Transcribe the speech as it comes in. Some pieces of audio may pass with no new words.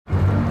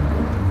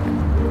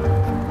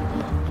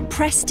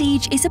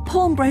prestige is a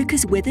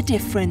pawnbroker's with a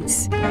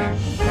difference.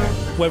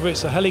 Whether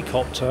it's a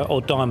helicopter or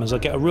diamonds, I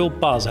get a real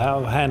buzz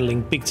out of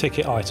handling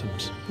big-ticket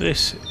items.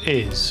 This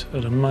is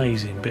an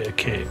amazing bit of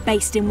kit.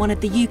 Based in one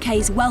of the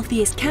UK's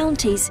wealthiest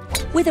counties,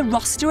 with a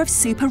roster of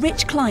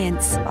super-rich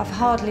clients. I've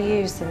hardly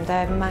used them,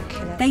 they're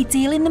immaculate. They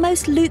deal in the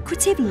most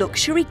lucrative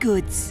luxury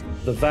goods.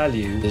 The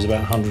value is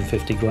about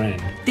 150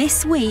 grand.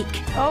 This week...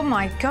 Oh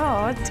my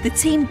God! The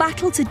team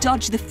battle to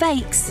dodge the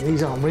fakes.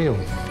 These aren't real.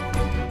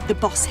 The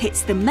boss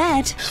hits the med.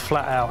 It's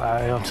flat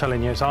out here, I'm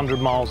telling you, it's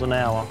 100 miles an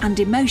hour. And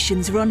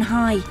emotions run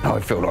high. Oh, I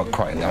feel like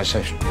quite a nice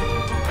session.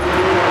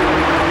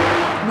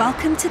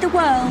 Welcome to the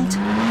world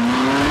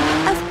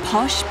of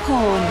Posh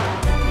Pawn.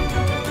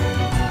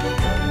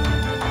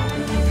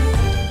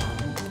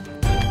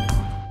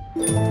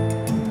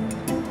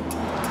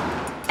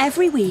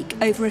 Every week,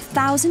 over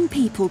 1,000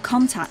 people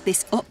contact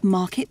this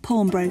upmarket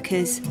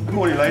pawnbrokers. Good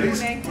morning,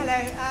 ladies. Good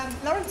morning. Hello,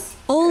 Lawrence.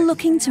 All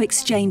looking to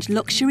exchange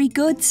luxury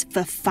goods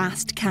for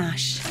fast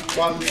cash.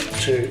 1,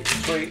 2,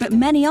 3. But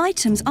many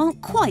items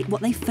aren't quite what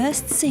they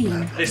first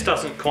seem. This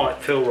doesn't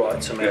quite feel right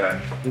to me.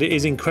 Yeah. It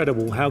is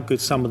incredible how good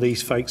some of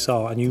these fakes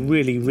are, and you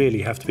really,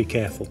 really have to be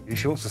careful.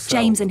 She wants to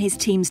sell. James and his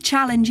team's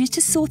challenge is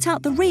to sort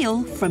out the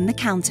real from the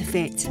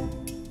counterfeit.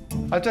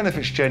 I don't know if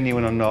it's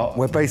genuine or not.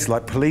 We're basically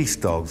like police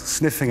dogs,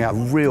 sniffing out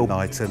real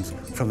items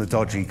from the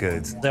dodgy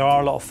goods. There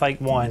are a lot of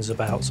fake wines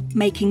about.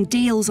 Making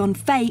deals on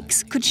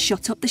fakes could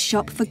shut up the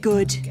shop for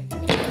good.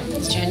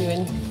 It's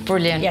genuine.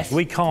 Brilliant. Yes.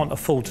 We can't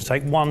afford to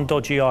take one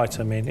dodgy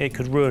item in. It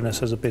could ruin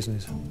us as a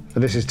business.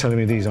 But this is telling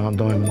me these aren't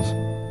diamonds.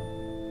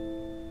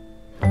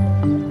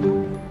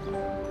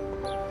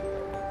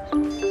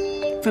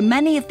 For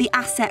many of the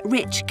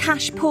asset-rich,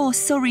 cash-poor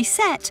Surrey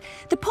set,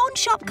 the pawn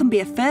shop can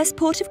be a first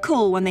port of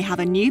call when they have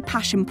a new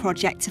passion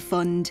project to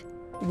fund.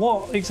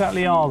 What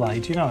exactly are they,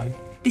 do you know?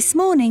 This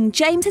morning,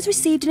 James has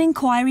received an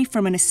inquiry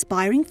from an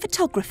aspiring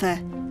photographer.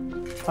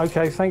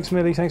 OK, thanks,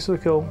 Millie, thanks for the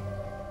call.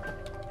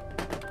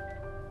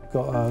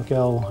 Got a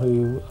girl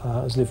who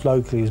has lived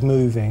locally, is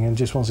moving and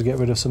just wants to get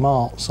rid of some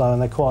art,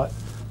 and they're quite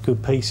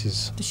good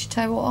pieces. Did she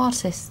tell you what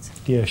artist?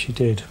 Yeah, she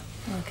did.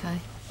 OK.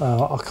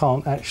 I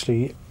can't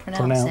actually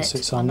pronounce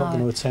it, so I'm not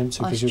going to attempt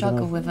to. I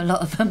struggle with a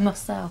lot of them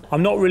myself.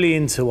 I'm not really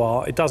into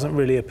art. It doesn't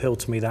really appeal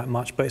to me that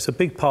much, but it's a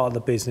big part of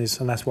the business,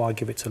 and that's why I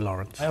give it to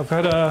Lawrence. I've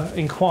had an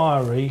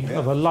inquiry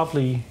of a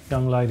lovely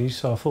young lady,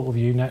 so I thought of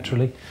you,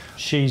 naturally.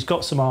 She's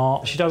got some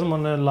art. She doesn't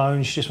want a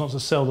loan, she just wants to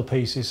sell the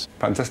pieces.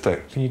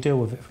 Fantastic. Can you deal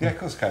with it for me? Yeah, of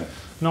course I can.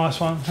 Nice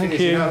one, thank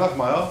Cheers, you. I love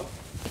my art.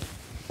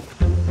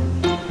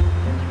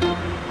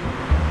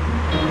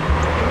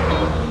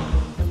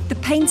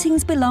 The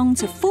paintings belong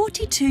to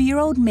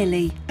 42-year-old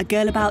Millie, a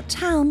girl about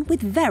town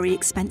with very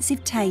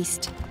expensive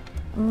taste.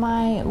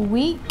 My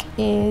week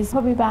is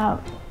probably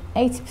about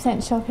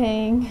 80%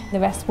 shopping, the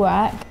rest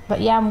work.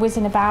 But yeah, I'm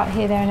whizzing about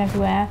here, there and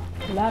everywhere.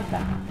 Love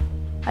that.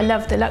 I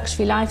love the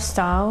luxury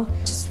lifestyle.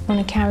 Just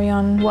want to carry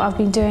on what I've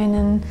been doing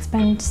and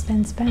spend.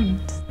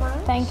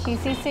 Thank you,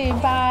 see you soon,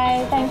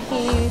 bye, thank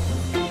you.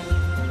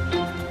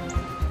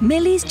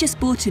 Millie's just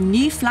bought a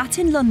new flat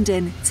in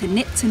London to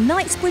nip to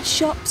Knightsbridge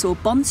shops or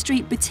Bond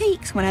Street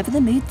boutiques whenever the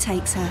mood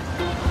takes her.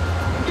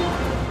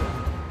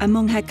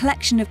 Among her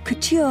collection of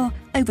couture,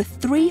 over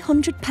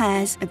 300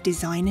 pairs of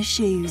designer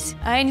shoes.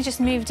 I only just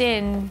moved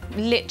in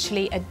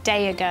literally a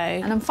day ago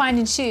and I'm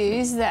finding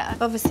shoes that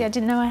obviously I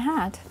didn't know I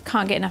had.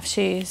 Can't get enough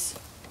shoes.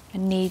 I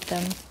need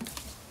them.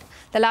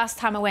 The last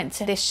time I went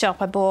to this shop,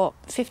 I bought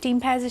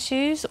 15 pairs of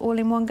shoes all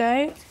in one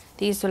go.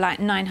 These were like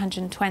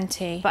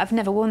 920, but I've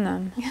never worn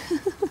them.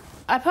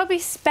 I probably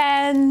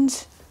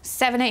spend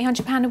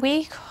 £700–800 a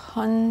week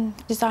on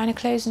designer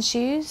clothes and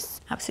shoes.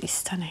 Absolutely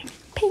stunning.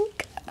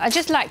 Pink. I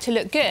just like to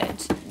look good.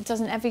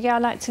 Doesn't every girl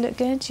like to look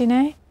good, you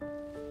know?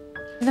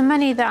 The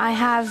money that I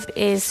have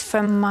is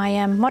from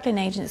my modelling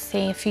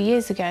agency a few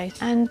years ago.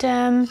 And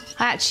I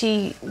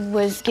actually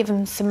was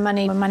given some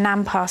money when my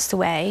nan passed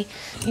away.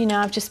 You know,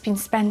 I've just been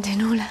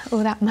spending all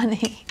that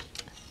money.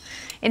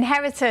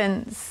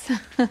 Inheritance.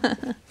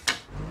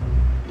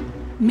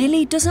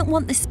 Millie doesn't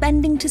want the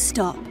spending to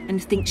stop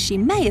and thinks she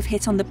may have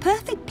hit on the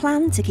perfect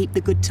plan to keep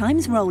the good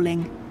times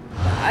rolling.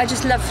 I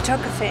just love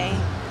photography.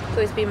 It's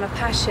always been my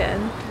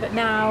passion. But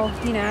now,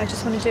 you know, I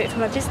just want to do it for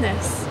my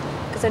business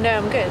because I know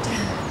I'm good.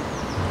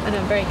 I know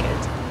I'm very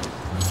good.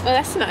 Oh,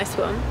 that's a nice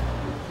one.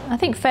 I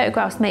think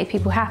photographs make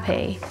people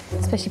happy,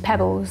 especially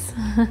pebbles.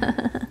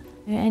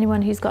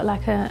 Anyone who's got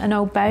like an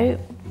old boat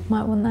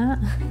might want that.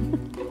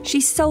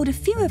 She's sold a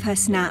few of her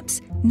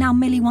snaps. Now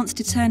Millie wants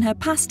to turn her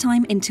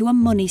pastime into a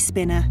money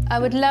spinner. I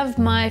would love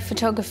my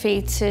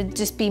photography to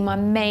just be my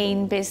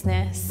main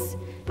business,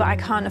 but I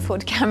can't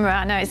afford a camera.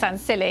 I know it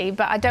sounds silly,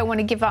 but I don't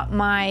want to give up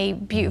my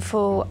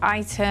beautiful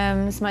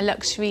items, my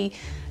luxury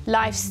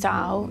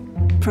lifestyle.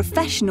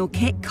 Professional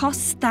kit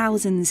costs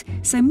thousands,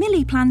 so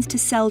Millie plans to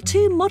sell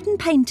 2 modern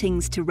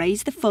paintings to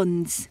raise the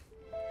funds.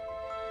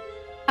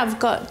 I've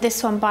got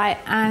this one by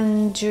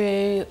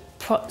Andrew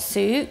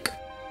Protsuk.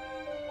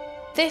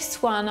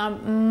 This one I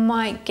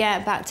might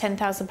get about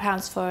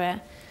 £10,000 for it.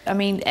 I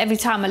mean, every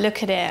time I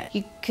look at it,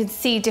 you could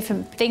see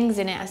different things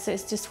in it, so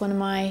it's just one of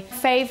my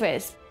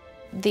favourites.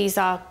 These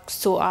are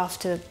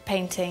sought-after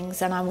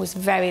paintings, and I was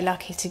very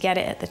lucky to get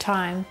it at the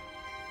time.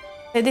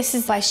 So this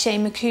is by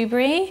Shane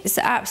McCoubrey. It's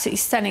absolutely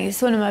stunning.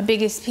 It's one of my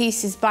biggest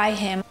pieces by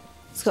him.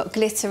 It's got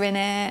glitter in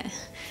it,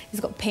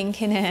 it's got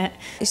pink in it.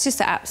 It's just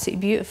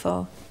absolutely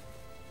beautiful.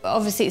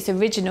 Obviously, it's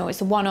original,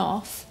 it's a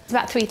one-off. It's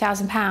about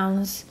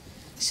 £3,000.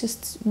 It's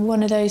just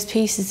one of those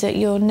pieces that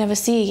you'll never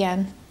see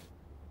again.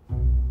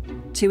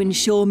 To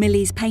ensure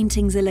Millie's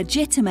paintings are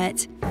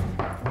legitimate,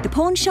 the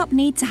pawn shop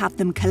need to have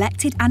them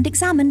collected and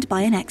examined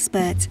by an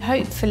expert.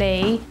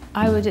 Hopefully,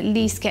 I would at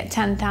least get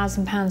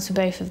 £10,000 for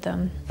both of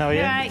them. Oh,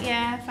 yeah? Right,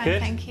 yeah, fine,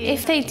 Good. thank you.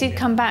 If they did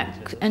come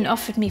back and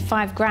offered me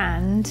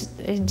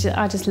 £5,000,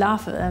 I'd just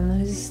laugh at them.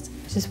 I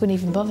just wouldn't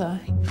even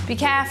bother. Be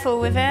careful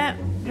with it.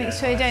 Make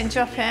sure you don't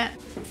drop it.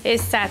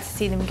 It's sad to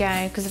see them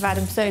go because I've had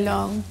them so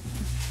long.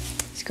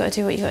 You've got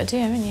to do what you've got to do,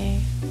 haven't you?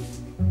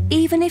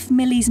 Even if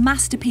Millie's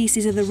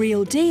masterpieces are the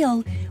real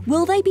deal,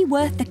 will they be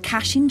worth the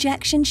cash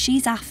injection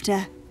she's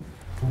after?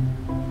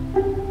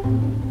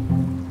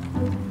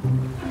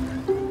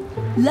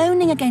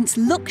 Loaning against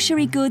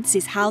luxury goods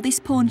is how this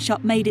pawn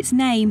shop made its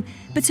name,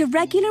 but a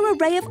regular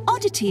array of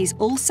oddities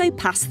also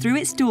pass through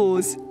its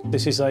doors.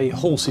 This is a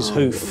horse's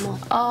hoof.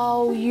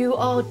 Oh, you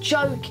are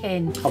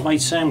joking. I've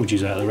made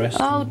sandwiches out of the rest.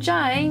 Oh,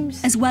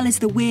 James. As well as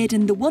the weird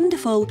and the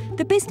wonderful,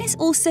 the business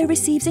also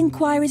receives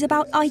inquiries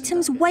about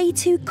items way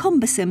too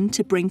cumbersome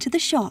to bring to the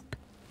shop.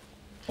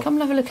 Come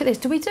and have a look at this.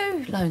 Do we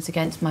do loans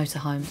against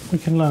motorhomes? We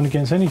can loan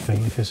against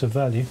anything if it's of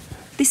value.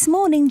 This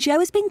morning, Joe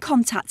has been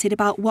contacted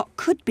about what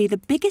could be the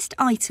biggest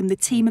item the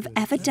team have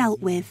ever dealt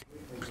with.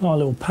 It's like a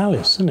little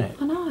palace, isn't it?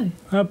 I know.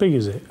 How big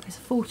is it? It's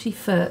 40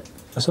 foot.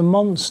 That's a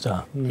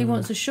monster. He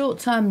wants a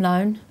short-term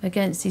loan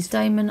against his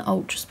Damon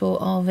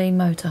Ultrasport RV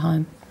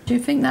motorhome. Do you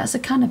think that's a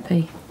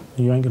canopy?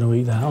 You ain't going to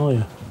eat that, are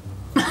you?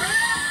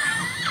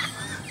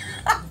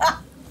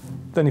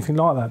 Anything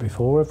like that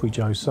before, have we,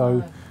 Joe? So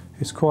no.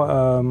 It's quite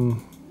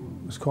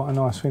a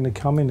nice thing to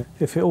come in.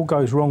 If it all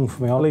goes wrong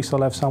for me, at least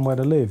I'll have somewhere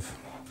to live.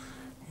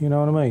 You know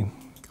what I mean?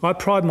 I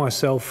pride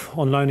myself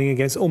on loaning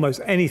against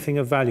almost anything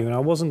of value, and I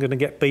wasn't going to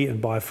get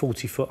beaten by a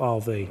 40-foot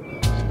RV.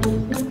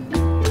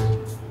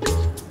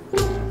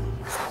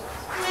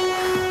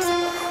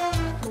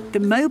 The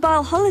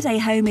mobile holiday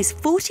home is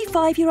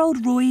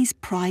 45-year-old Roy's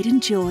pride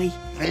and joy.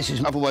 This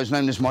is otherwise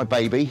known as my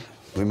baby,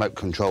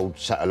 remote-controlled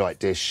satellite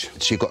dish.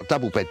 So you've got a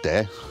double bed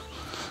there,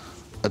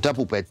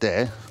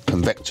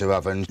 convector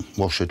oven,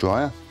 washer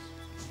dryer,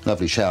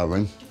 lovely shower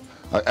room.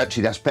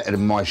 Actually, that's better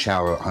than my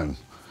shower at home.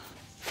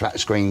 Flat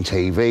screen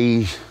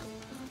TV,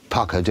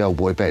 pucker Del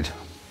Boy bed,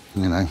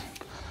 you know.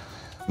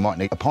 Might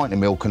need a pint of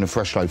milk and a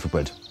fresh loaf of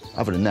bread.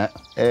 Other than that,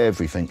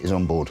 everything is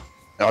on board.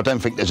 I don't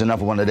think there's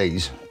another one of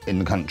these in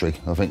the country.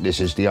 I think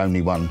this is the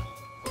only one.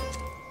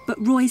 But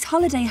Roy's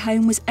holiday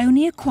home was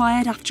only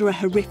acquired after a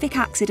horrific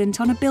accident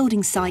on a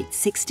building site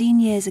 16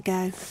 years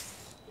ago.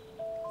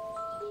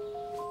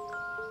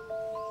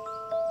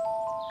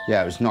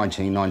 Yeah, it was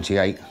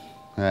 1998,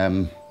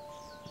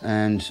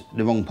 and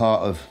the wrong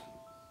part of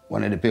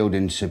one of the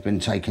buildings had been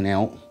taken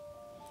out.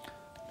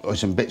 Or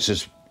some bits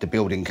of the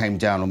building came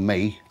down on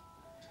me,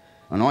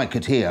 and I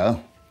could hear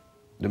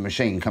the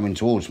machine coming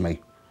towards me,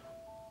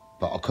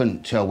 but I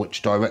couldn't tell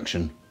which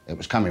direction it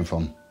was coming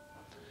from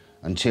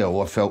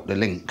until I felt the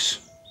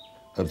links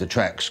of the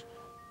tracks.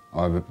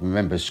 I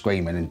remember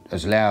screaming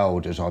as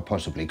loud as I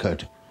possibly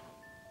could,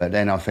 but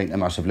then I think they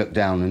must have looked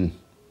down and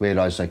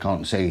realised they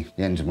can't see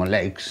the ends of my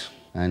legs,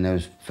 and there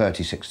was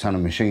 36 tonne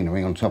of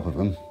machinery on top of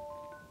them,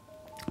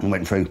 and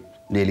went through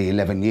nearly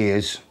 11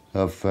 years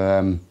of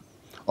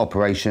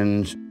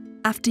operations.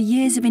 After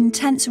years of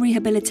intense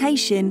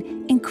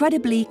rehabilitation,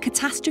 incredibly,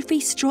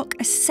 catastrophe struck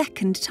a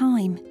second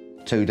time.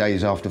 2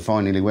 days after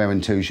finally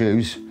wearing 2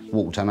 shoes,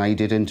 walked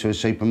unaided into a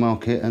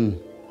supermarket and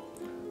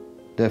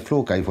the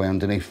floor gave way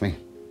underneath me.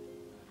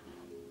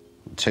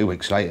 2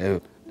 weeks later,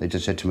 they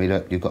just said to me,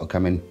 look, you've got to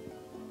come in.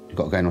 You've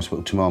got to go in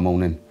hospital tomorrow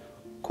morning,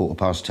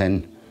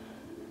 10:15.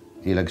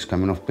 Your leg's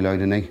coming off below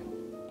the knee.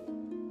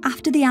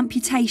 After the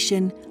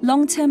amputation,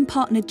 long-term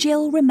partner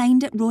Jill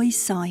remained at Roy's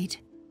side.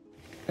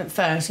 At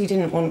first, he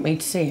didn't want me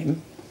to see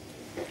him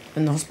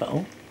in the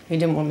hospital. He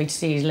didn't want me to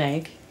see his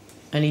leg,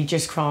 and he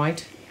just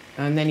cried.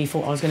 And then he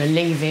thought I was going to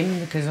leave him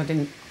because I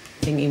didn't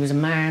think he was a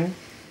man.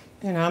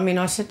 You know, I mean,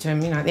 I said to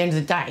him, you know, at the end of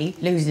the day,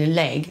 losing a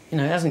leg, you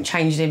know, it hasn't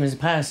changed him as a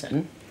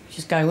person.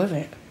 Just go with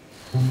it.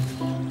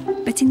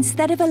 But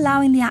instead of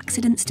allowing the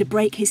accidents to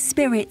break his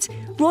spirit,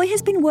 Roy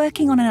has been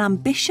working on an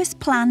ambitious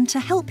plan to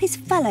help his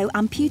fellow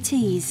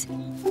amputees.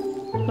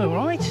 All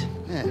right.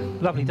 Yeah.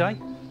 Lovely day.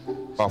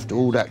 After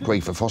all that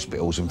grief of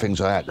hospitals and things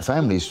like that, the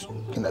families,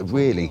 you know,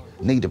 really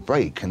need a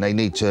break, and they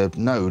need to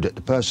know that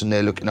the person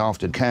they're looking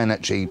after can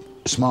actually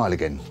smile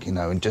again, you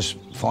know, and just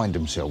find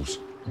themselves.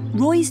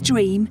 Roy's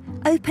dream,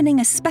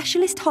 opening a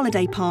specialist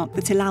holiday park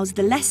that allows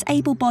the less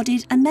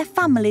able-bodied and their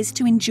families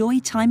to enjoy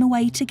time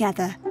away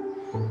together.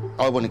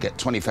 I want to get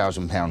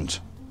 £20,000,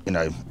 you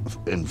know,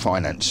 in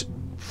finance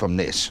from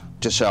this,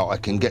 just so I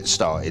can get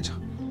started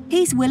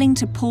He's willing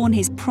to pawn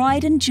his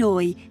pride and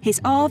joy, his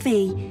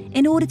RV,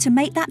 in order to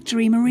make that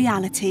dream a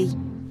reality.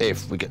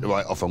 If we get the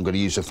right offer, I'm going to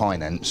use the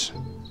finance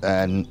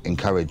and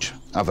encourage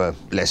other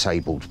less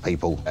abled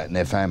people and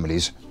their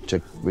families to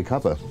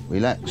recover,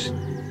 relax.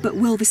 But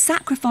will the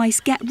sacrifice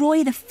get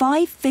Roy the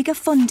 5-figure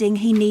funding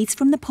he needs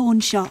from the pawn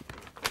shop?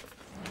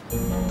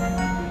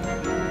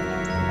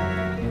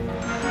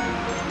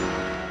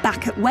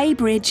 Back at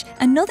Weybridge,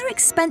 another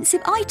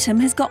expensive item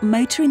has got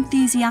motor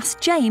enthusiast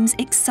James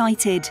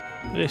excited.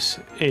 This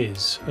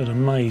is an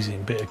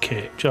amazing bit of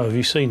kit. Joe, have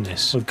you seen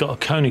this? We've got a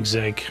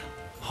Koenigsegg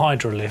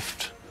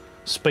hydrolift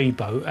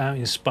speedboat out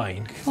in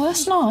Spain. Oh,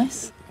 that's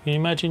nice. Can you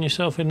imagine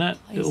yourself in that?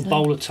 Easily. Little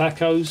bowl of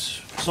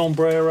tacos,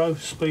 sombrero,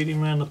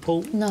 speeding around the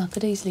port. No, I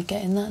could easily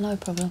get in that, no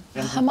problem.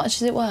 How much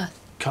is it worth?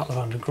 Couple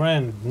of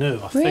 £100 new,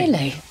 I think.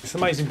 Really? It's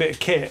an amazing bit of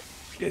kit.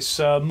 It's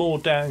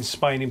moored down in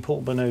Spain in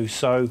Port Banús,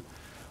 so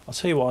I'll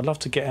tell you what, I'd love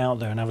to get out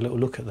there and have a little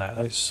look at that.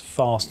 It's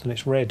fast and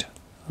it's red.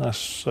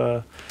 That's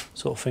the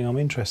sort of thing I'm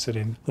interested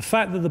in. The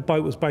fact that the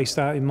boat was based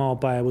out in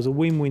Marbella was a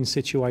win-win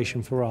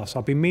situation for us.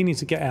 I've been meaning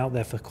to get out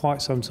there for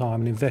quite some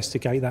time and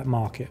investigate that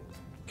market.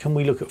 Can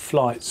we look at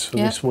flights for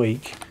this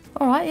week?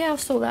 All right, yeah, I'll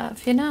sort that out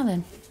for you now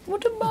then.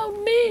 What about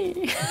me?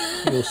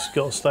 You've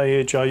got to stay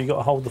here, Joe. You've got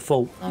to hold the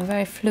fort. I'm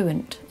very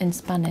fluent in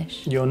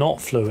Spanish. You're not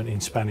fluent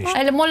in Spanish.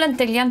 El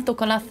molante glianto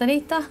con la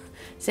cenita,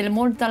 se le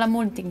monta la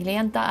monte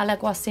glianta alla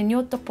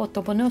guasignoto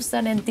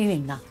potoponosa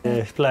lentinina.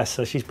 Yeah, bless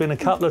her. She's been a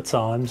couple of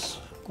times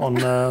on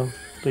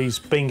these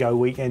bingo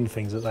weekend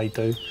things that they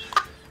do.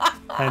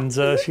 And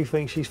she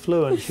thinks she's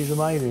fluent. She's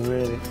amazing,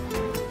 really.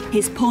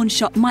 His pawn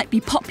shop might be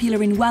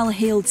popular in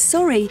well-heeled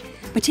Surrey,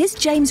 but is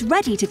James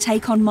ready to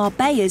take on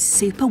Marbella's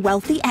super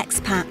wealthy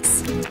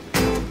expats?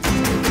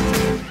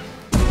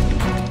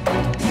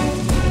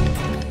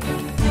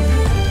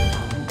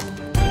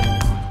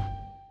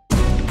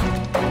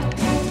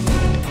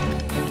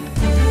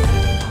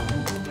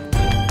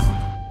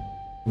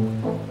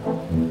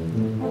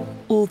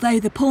 Although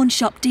the pawn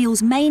shop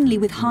deals mainly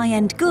with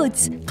high-end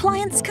goods,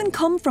 clients can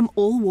come from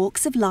all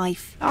walks of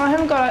life. I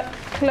haven't got a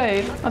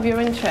clue of your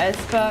interest,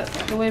 but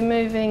we're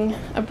moving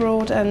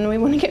abroad and we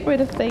want to get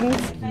rid of things.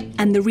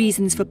 And the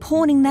reasons for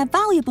pawning their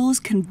valuables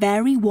can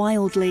vary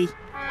wildly.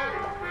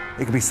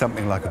 It could be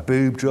something like a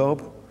boob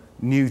job,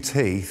 new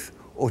teeth,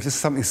 or just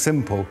something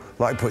simple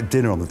like putting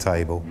dinner on the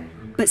table.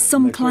 But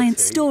some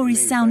clients'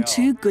 stories sound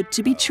too good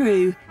to be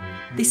true.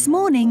 This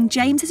morning,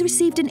 James has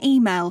received an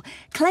email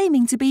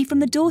claiming to be from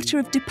the daughter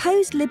of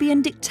deposed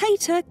Libyan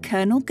dictator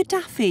Colonel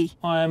Gaddafi.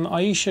 I am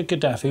Aisha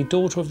Gaddafi,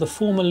 daughter of the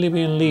former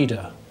Libyan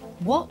leader.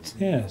 What?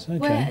 Yes, OK.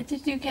 Where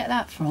did you get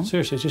that from?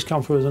 Seriously, it's just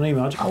come through as an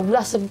email. Oh,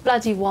 that's a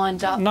bloody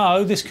wind-up.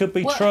 No, this could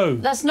be true.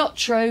 That's not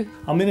true.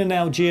 I'm in an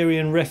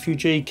Algerian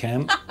refugee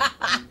camp.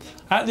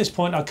 At this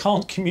point, I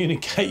can't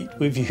communicate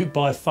with you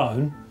by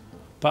phone,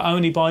 but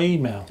only by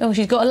email. Oh,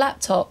 she's got a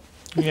laptop.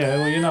 Yeah,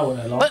 well, you know what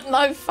they're like. But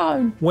no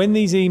phone. When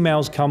these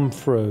emails come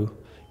through,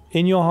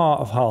 in your heart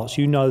of hearts,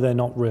 you know they're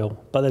not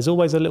real, but there's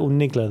always a little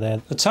niggler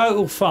there. The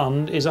total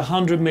fund is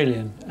 100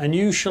 million, and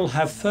you shall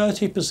have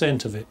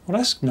 30% of it. Well,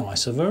 that's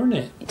nice of her, isn't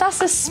it?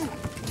 That's a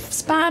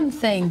spam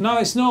thing. No,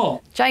 it's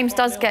not. James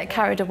does get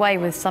carried away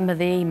with some of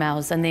the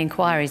emails and the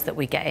inquiries that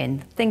we get in.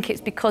 I think it's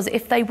because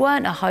if they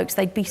weren't a hoax,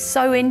 they'd be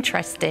so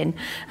interesting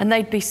and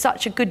they'd be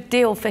such a good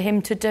deal for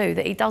him to do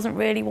that he doesn't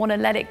really want to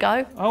let it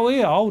go. Oh,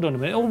 yeah, hold on a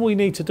minute. All we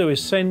need to do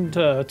is send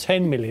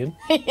 10 million.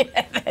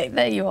 Yeah,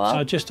 there you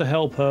are. Just to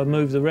help her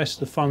move the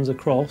rest of the funds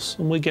across,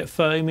 and we get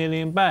 30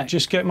 million back.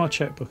 Just get my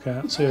chequebook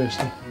out,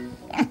 seriously.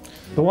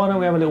 But why don't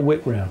we have a little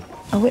whip round?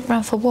 A whip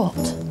round for what?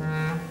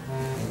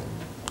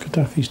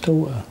 Gaddafi's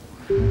daughter.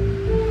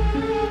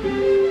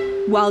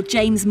 While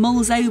James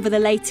mulls over the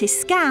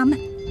latest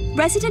scam,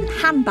 resident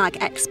handbag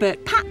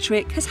expert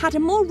Patrick has had a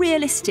more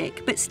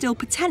realistic but still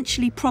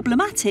potentially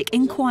problematic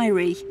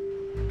inquiry.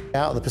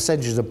 Out of the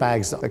percentages of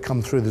bags that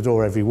come through the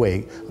door every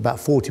week, about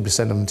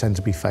 40% of them tend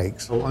to be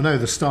fakes. Well, I know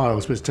the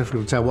styles, but it's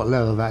difficult to tell what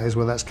leather that is,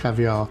 whether that's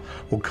caviar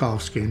or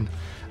calfskin.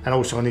 And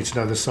also I need to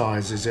know the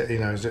size. Is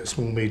it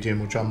small,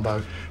 medium or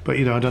jumbo? But,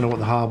 I don't know what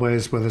the hardware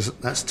is, whether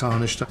that's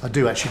tarnished. I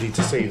do actually need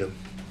to see them.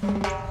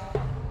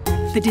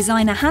 The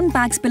designer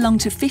handbags belong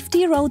to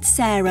 50-year-old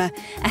Sarah,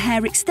 a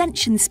hair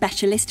extension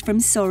specialist from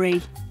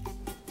Surrey.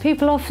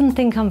 People often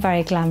think I'm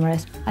very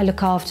glamorous. I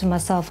look after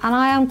myself and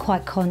I am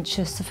quite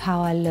conscious of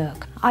how I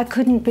look. I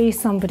couldn't be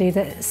somebody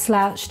that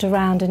slouched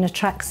around in a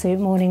tracksuit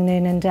morning,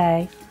 noon and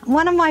day.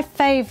 One of my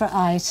favourite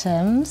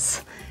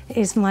items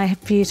is my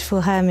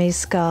beautiful Hermes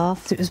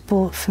scarf. It was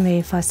bought for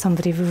me by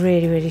somebody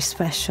really, really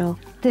special.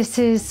 This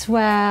is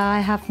where I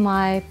have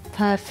my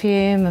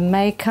perfume and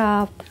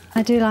makeup.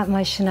 I do like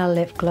my Chanel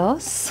lip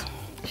gloss,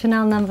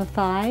 Chanel No.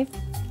 5.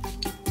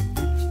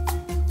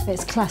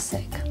 It's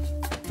classic.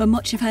 For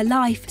much of her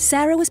life,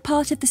 Sarah was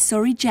part of the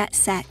Surrey jet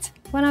set.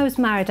 When I was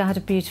married, I had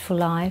a beautiful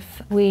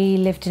life. We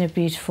lived in a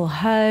beautiful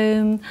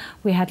home.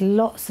 We had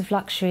lots of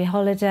luxury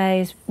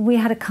holidays. We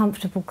had a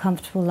comfortable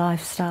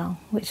lifestyle,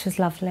 which was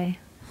lovely.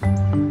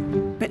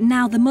 But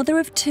now the mother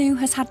of two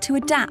has had to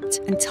adapt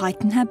and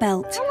tighten her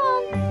belt.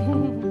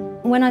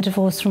 When I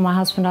divorced from my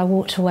husband, I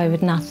walked away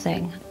with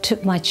nothing,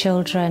 took my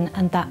children,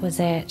 and that was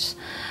it.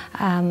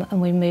 And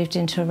we moved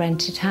into a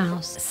rented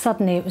house.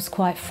 Suddenly it was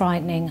quite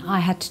frightening. I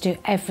had to do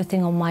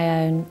everything on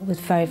my own with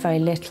very, very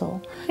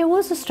little. It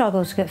was a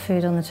struggle to get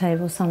food on the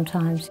table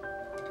sometimes.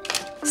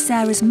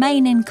 Sarah's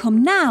main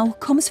income now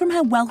comes from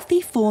her wealthy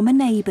former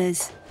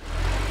neighbours.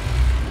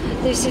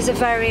 This is a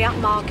very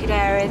upmarket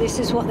area. This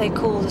is what they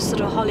call the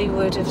sort of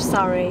Hollywood of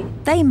Surrey.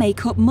 They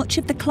make up much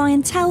of the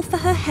clientele for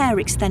her hair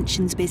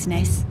extensions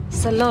business.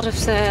 So a lot of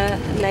the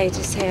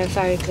ladies here are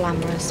very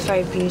glamorous,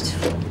 very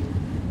beautiful.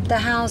 The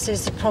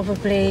houses are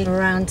probably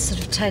around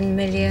sort of 10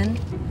 million.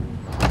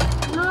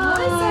 Hi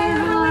Sarah,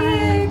 how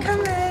are you?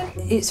 Come in.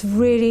 It's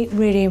really,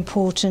 really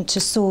important to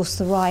source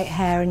the right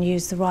hair and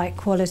use the right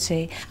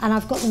quality. And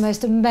I've got the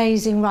most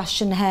amazing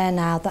Russian hair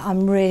now that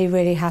I'm really,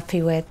 really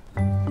happy with.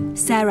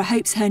 Sarah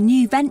hopes her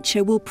new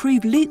venture will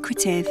prove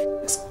lucrative.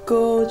 It's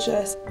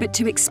gorgeous. But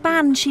to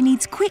expand, she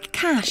needs quick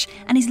cash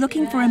and is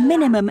looking for a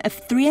minimum of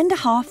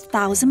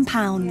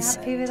 £3,500.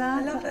 Happy with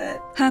that? I love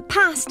it. Her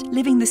past,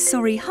 living the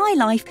Surrey high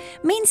life,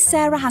 means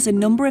Sarah has a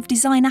number of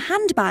designer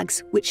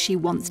handbags which she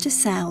wants to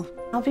sell.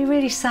 I'll be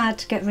really sad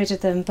to get rid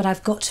of them, but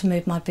I've got to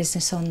move my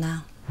business on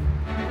now.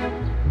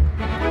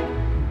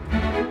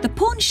 The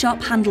pawn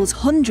shop handles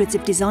hundreds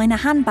of designer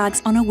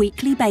handbags on a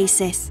weekly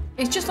basis.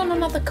 He's just on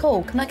another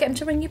call. Can I get him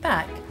to ring you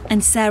back?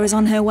 And Sarah's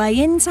on her way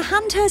in to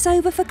hand hers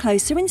over for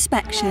closer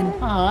inspection.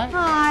 Hi.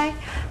 Hi.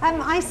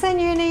 I sent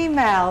you an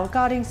email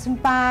regarding some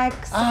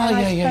bags.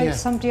 I spoke to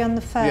somebody on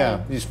the phone.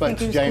 Yeah, you spoke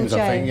to James,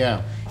 I think,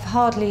 yeah. I've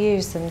hardly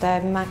used them.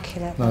 They're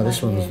immaculate. No,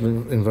 this one's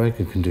in very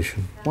good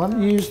condition. Why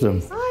don't you use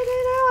them?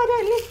 I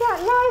don't live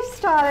that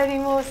lifestyle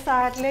anymore,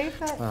 sadly.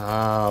 But...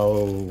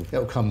 Oh,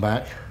 it'll come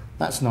back.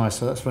 That's nice,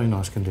 so that's very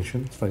nice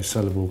condition. It's very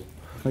sellable.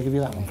 Can I give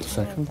you that one for a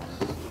second?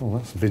 Oh,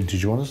 that's a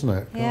vintage one, isn't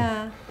it?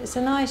 Yeah, it's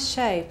a nice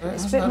shape.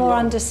 It's a bit more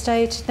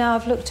understated now.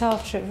 I've looked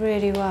after it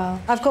really well.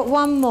 I've got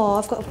one more.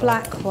 I've got a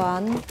black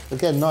one.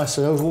 Again, nice.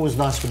 So always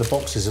nice with the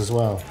boxes as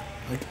well.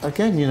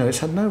 Again, you know, it's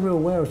had no real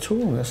wear at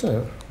all, has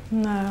it?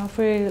 No, I've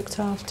really looked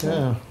after it.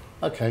 Yeah.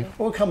 OK. Well,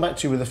 we'll come back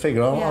to you with a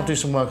figure. I'll do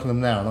some work on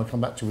them now and I'll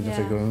come back to you with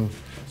the figure and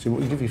see what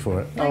we give you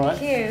for it. Thank all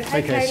right? you.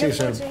 OK, see you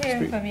soon. Look forward to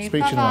hearing from you.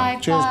 Speak to you tomorrow.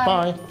 Cheers,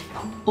 bye.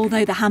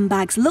 Although the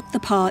handbags look the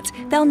part,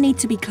 they'll need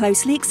to be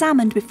closely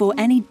examined before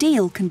any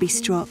deal can be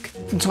struck.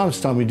 From time to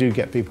time, we do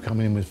get people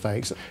coming in with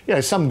fakes. You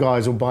know, some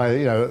guys will buy,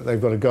 you know, they've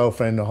got a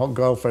girlfriend, a hot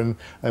girlfriend,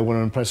 they want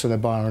to impress her, they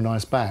buy her a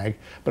nice bag,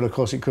 but of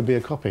course it could be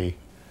a copy.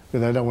 But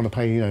they don't want to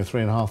pay, you know,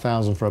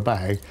 £3,500 for a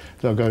bag.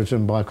 They'll go to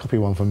and buy a copy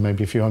one for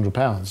maybe a few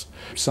 £100s.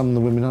 Some of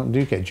the women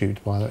do get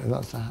duped by that.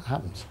 That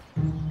happens.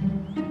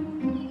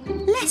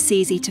 Less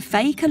easy to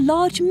fake are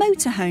large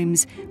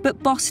motorhomes,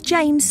 but boss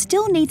James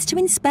still needs to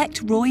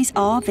inspect Roy's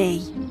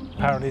RV.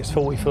 Apparently it's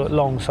 40 foot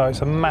long, so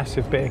it's a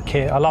massive bit of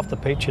kit. I love the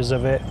pictures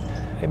of it.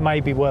 It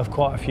may be worth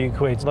quite a few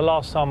quid. The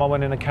last time I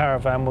went in a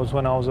caravan was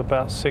when I was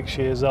about 6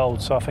 years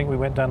old, so I think we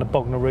went down to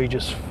Bognor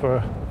Regis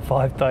for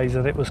 5 days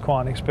and it was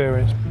quite an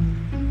experience.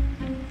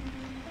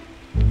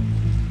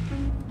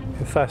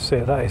 If that's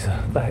it, that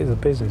is a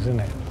business, isn't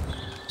it?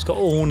 It's got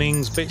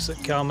awnings, bits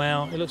that come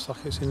out. It looks like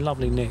it's in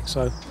lovely nick,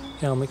 so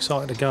yeah, I'm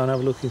excited to go and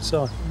have a look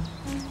inside.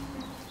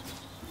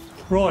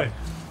 Roy,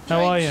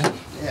 how are you?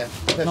 Yeah,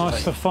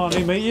 nice to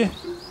finally meet you.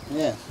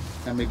 Yeah,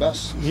 and me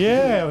bus.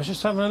 Yeah, I was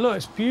just having a look.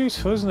 It's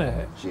beautiful, isn't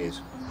it? She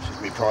is. She's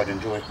me pride and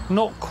joy.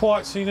 Not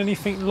quite seen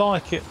anything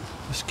like it.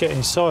 Let's get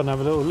inside and have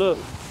a little look.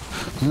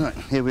 Right,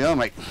 here we are,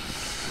 mate.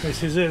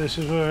 This is it. This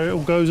is where it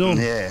all goes on.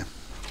 Yeah.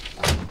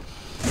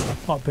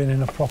 Like being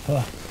in a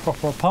proper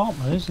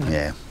apartment, isn't it?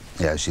 Yeah.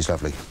 Yeah, she's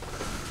lovely.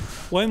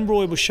 When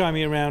Roy was showing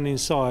me around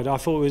inside, I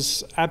thought it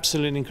was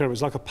absolutely incredible.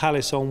 It's like a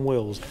palace on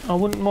wheels. I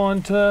wouldn't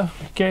mind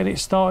getting it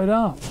started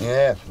up.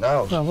 Yeah,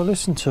 no. No, well,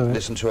 listen to it.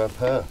 Listen to her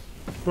purr.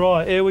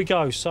 Right, here we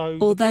go. So,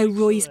 although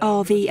Roy's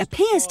RV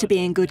appears to be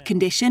in good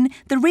condition,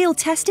 the real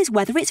test is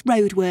whether it's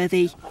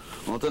roadworthy.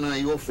 I don't know how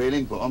you're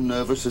feeling, but I'm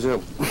nervous as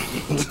hell.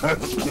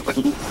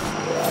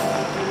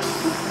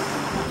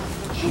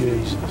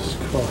 Jesus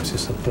Christ,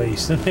 it's a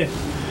beast, isn't it?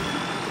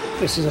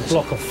 This is a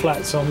block of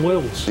flats on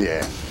wheels.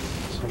 Yeah.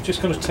 So I'm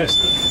just going to test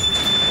it.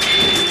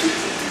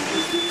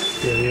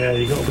 Yeah,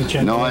 you've got to be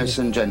gentle. Nice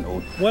and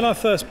gentle. When I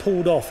first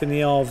pulled off in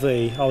the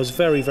RV, I was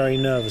very, very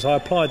nervous. I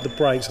applied the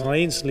brakes and I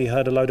instantly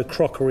heard a load of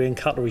crockery and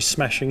cutlery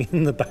smashing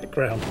in the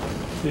background.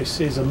 This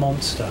is a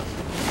monster.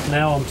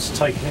 Now I'm just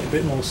taking it a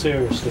bit more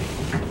seriously.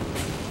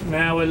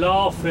 Now we're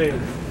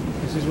laughing.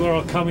 This is where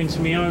I come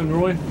into my own,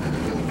 Roy.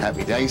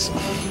 Happy days.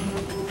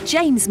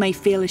 James may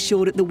feel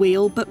assured at the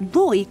wheel, but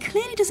Roy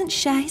clearly doesn't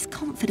share his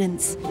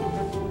confidence.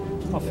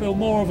 I feel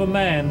more of a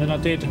man than I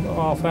did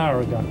half hour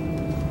ago.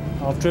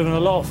 I've driven a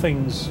lot of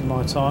things in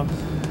my time.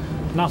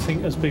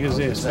 Nothing as big as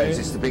this. Is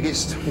this the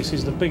biggest? This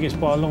is the biggest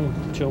by a long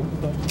chalk,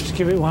 but just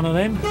give it one of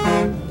them.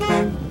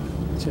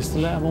 Just to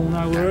let them all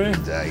know we're here.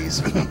 Happy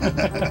days.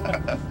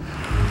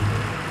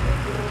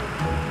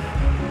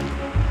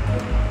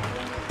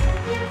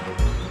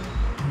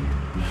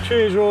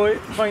 Cheers, Roy.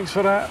 Thanks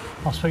for that.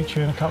 I'll speak to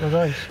you in a couple of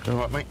days. All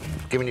right, mate.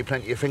 Giving you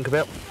plenty to think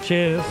about.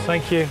 Cheers.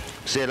 Thank you.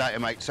 See you later,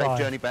 mate. Safe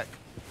journey back.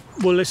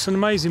 Well, it's an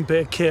amazing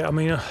bit of kit. I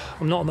mean,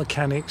 I'm not a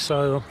mechanic,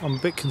 so I'm a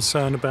bit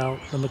concerned about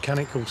the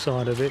mechanical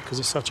side of it because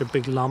it's such a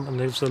big lump and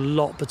there's a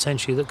lot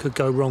potentially that could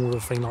go wrong with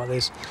a thing like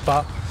this.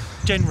 But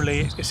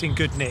generally, it's in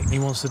good nick. He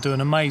wants to do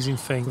an amazing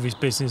thing with his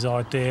business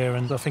idea,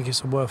 and I think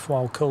it's a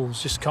worthwhile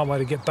cause. Just can't wait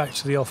to get back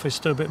to the office,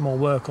 do a bit more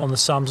work on the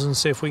sums and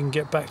see if we can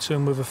get back to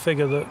him with a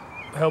figure that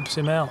helps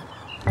him out.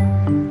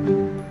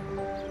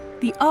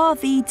 The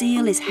RV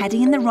deal is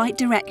heading in the right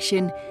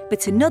direction,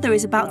 but another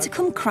is about to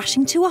come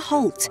crashing to a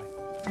halt.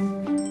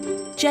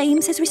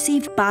 James has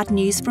received bad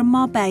news from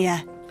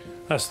Marbella.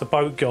 That's the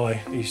boat guy.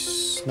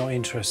 He's not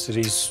interested.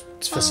 He's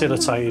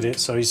facilitated it,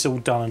 so he's all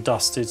done and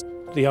dusted.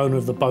 The owner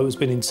of the boat has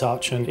been in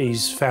touch and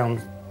he's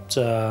found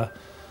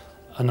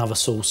another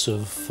source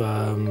of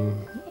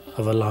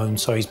a loan,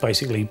 so he's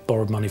basically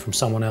borrowed money from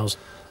someone else.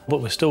 But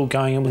we're still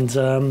going and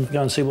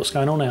go and see what's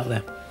going on out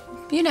there.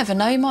 You never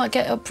know, you might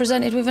get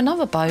presented with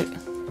another boat.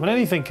 But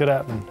anything could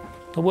happen.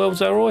 The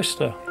world's our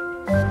oyster.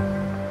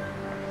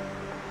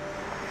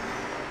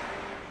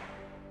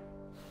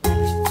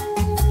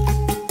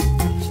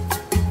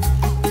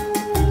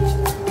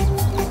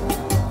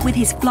 With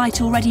his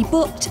flight already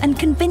booked and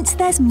convinced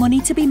there's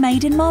money to be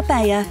made in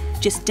Marbella,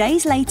 just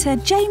days later,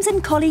 James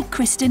and colleague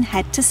Kristen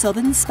head to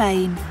southern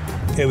Spain.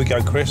 Here we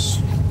go, Chris.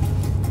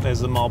 There's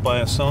the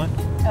Marbella sign.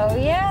 Oh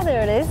yeah,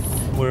 there it is.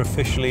 We're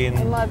officially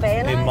in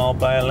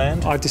Marbella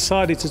land. I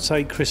decided to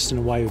take Kristen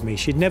away with me.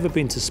 She'd never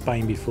been to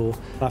Spain before.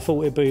 I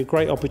thought it'd be a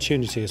great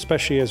opportunity,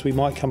 especially as we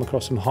might come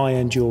across some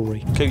high-end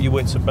jewellery. Keep your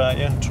wits about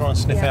you. Try and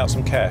sniff out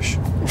some cash.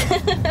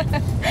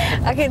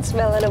 I can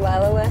smell it a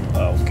while away.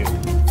 Oh, good.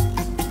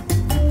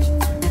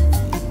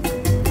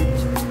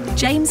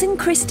 James and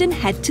Kristen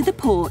head to the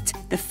port,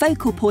 the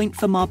focal point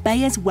for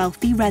Marbella's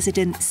wealthy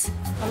residents.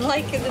 I'm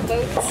liking the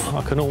boats.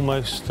 I can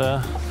almost,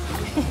 I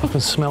can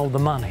smell the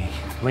money.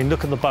 I mean,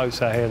 look at the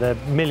boats out here. There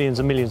are millions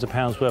and millions of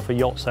pounds worth of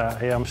yachts out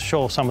here. I'm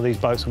sure some of these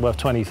boats are worth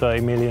 20,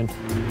 30 million.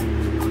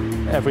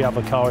 Every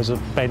other car is a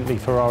Bentley,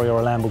 Ferrari or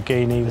a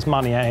Lamborghini. There's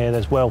money out here,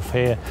 there's wealth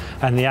here,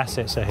 and the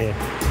assets are here.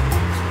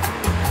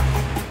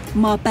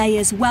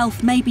 Marbella's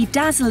wealth may be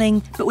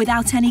dazzling, but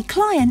without any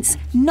clients,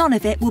 none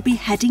of it will be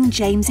heading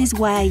James's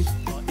way.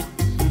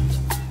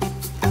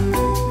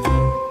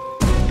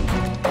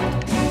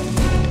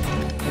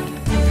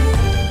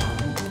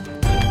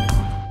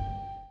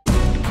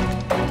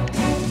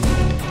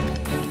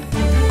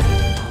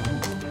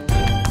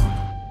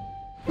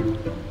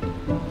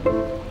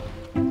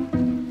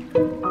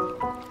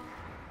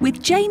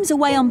 With James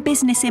away on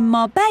business in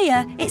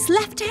Marbella, it's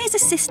left to his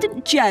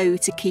assistant Joe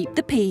to keep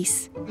the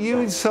peace. You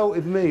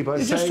insulted me by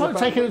saying...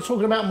 You're just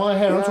talking about my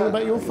hair, I'm talking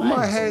about your face.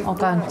 My hair... I'll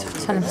go and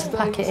tell him to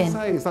pack it in.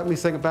 It's like me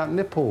saying about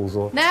nipples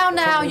or...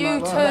 Now, you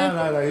two.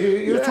 No,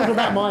 you're talking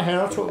about my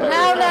hair, I'm talking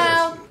about your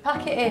Now,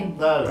 pack it in.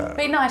 No.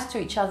 Be nice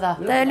to each other.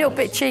 They're a little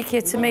bit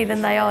cheekier to me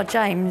than they are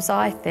James,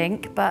 I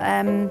think, but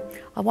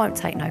I won't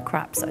take no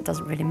crap, so it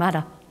doesn't really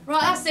matter.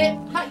 Right, that's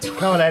it.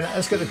 Come on then,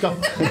 let's get the dog.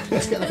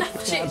 Let's get the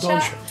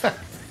chit-chat.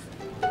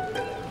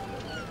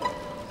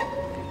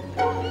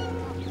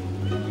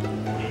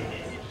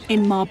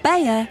 In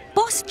Marbella,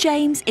 boss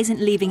James isn't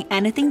leaving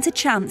anything to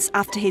chance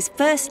after his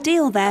first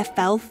deal there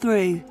fell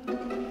through.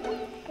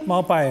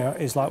 Marbella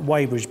is like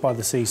Weybridge by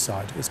the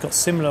seaside. It's got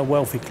similar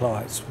wealthy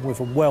clients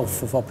with a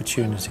wealth of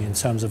opportunity in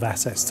terms of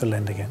assets to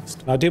lend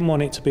against. I didn't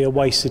want it to be a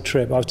wasted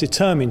trip. I was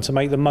determined to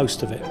make the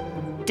most of it.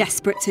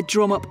 Desperate to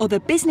drum up other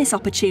business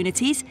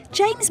opportunities,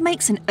 James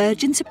makes an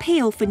urgent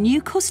appeal for new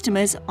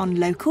customers on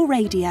local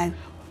radio.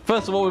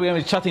 First of all, we're going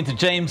to be chatting to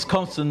James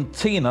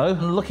Constantinou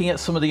and looking at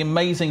some of the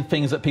amazing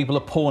things that people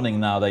are pawning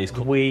nowadays.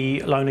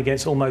 We loan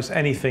against almost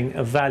anything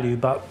of value,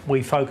 but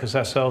we focus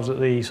ourselves at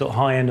the sort of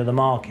high end of the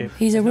market.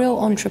 He's a real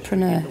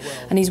entrepreneur,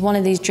 and he's one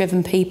of these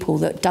driven people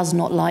that does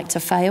not like to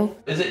fail.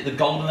 Is it the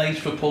golden age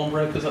for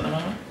pawnbrokers at the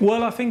moment?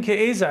 Well, I think it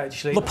is,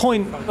 actually. The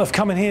point of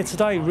coming here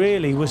today,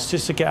 really, was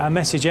just to get our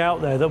message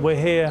out there that we're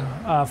here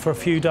for a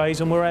few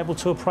days and we're able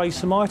to appraise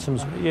some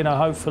items. You know,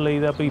 hopefully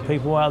there'll be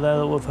people out there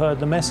that will have heard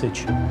the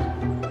message.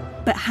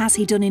 But has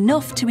he done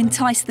enough to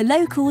entice the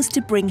locals to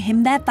bring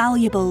him their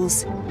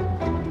valuables?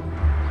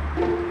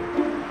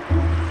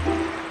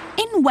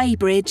 In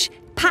Weybridge,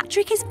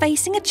 Patrick is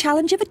facing a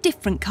challenge of a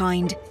different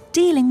kind,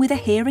 dealing with a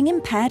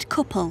hearing-impaired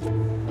couple.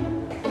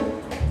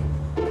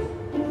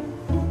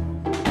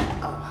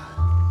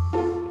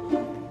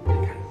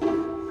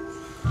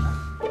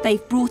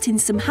 They've brought in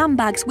some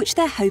handbags which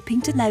they're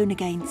hoping to loan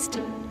against.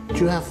 Do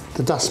you have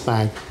the dust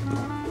bag?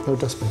 No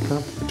dust bag,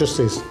 no? Just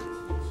this.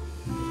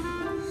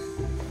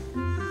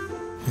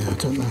 Yeah, I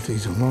don't know if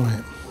these are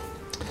right.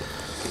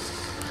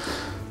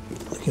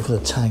 Looking for the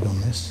tag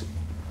on this.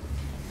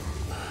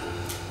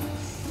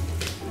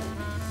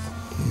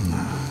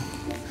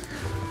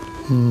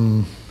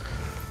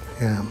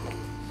 Yeah.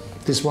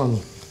 This one,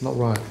 not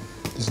right.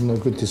 This is no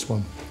good, this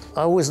one.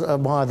 I always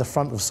admire the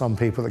front of some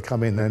people that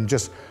come in and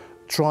just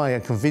try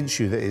and convince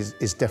you that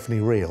it's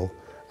definitely real,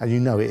 and you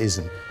know it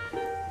isn't.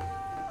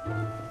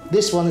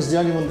 This one is the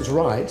only one that's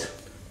right.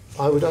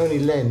 I would only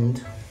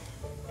lend...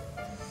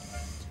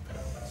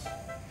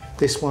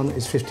 This one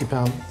is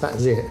 £50,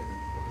 that's it.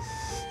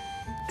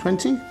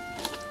 20,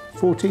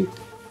 40,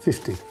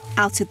 50.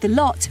 Out of the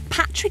lot,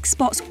 Patrick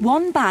spots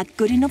one bag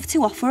good enough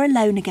to offer a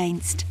loan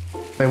against.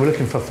 They were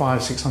looking for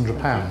 £500–600.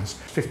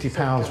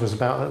 £50 was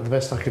about the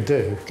best I could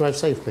do. Drive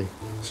safely.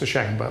 It's a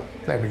shame, but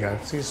there we go.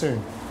 See you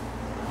soon.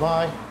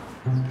 Bye.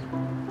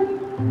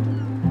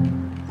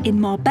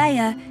 In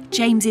Marbella,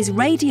 James's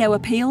radio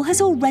appeal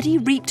has already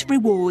reaped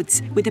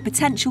rewards, with a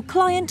potential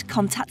client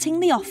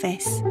contacting the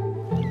office.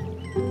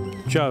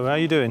 Joe, how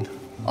you doing?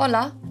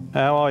 Hola.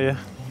 How are you?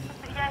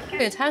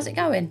 Good. How's it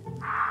going?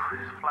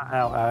 Flat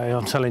out here,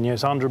 I'm telling you,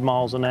 it's 100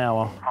 miles an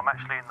hour. I'm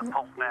actually in the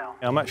port now.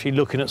 I'm actually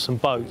looking at some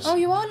boats. Oh,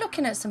 you are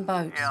looking at some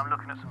boats? Yeah, I'm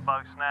looking at some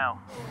boats now.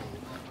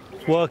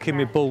 Working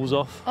my balls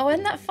off. Oh,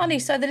 isn't that funny?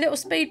 So the little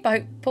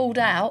speedboat pulled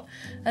out,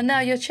 and now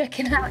you're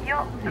checking out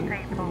yachts for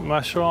people.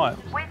 That's right.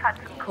 We've had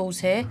some calls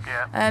here.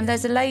 Yeah.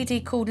 There's a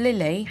lady called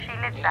Lily. She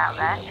lives out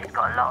there. She's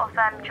got a lot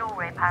of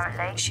jewellery,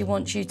 apparently. She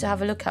wants you to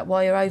have a look at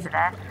while you're over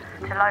there.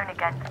 To loan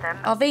against them.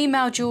 I've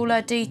emailed you all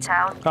her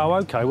details. Oh,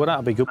 OK, well,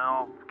 that'll be good.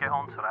 I'll get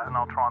on to that and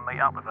I'll try and meet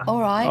up with her.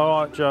 All right.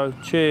 All right, Joe.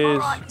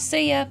 Cheers. All right.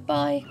 See ya.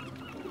 Bye.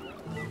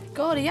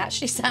 God, he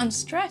actually sounds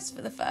stressed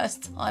for the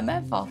first time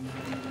ever.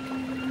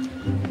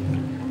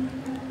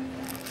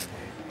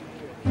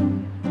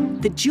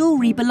 The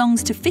jewellery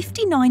belongs to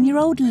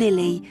 59-year-old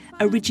Lily,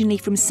 originally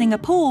from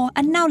Singapore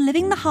and now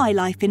living the high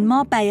life in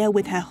Marbella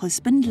with her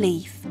husband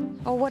Leaf.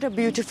 Oh, what a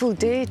beautiful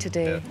day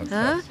today,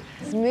 huh?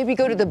 Maybe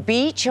go to the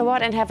beach or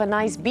what and have a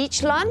nice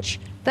beach lunch?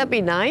 That'd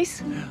be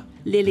nice.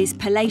 Lily's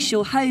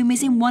palatial home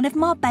is in one of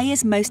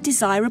Marbella's most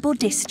desirable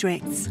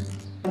districts.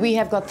 We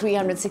have got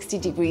 360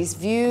 degrees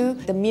view.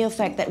 The mere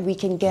fact that we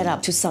can get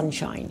up to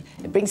sunshine,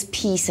 it brings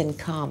peace and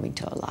calm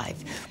into our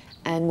life.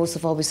 And most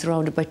of all, we're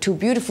surrounded by two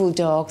beautiful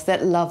dogs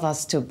that love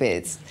us to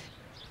bits.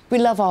 We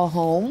love our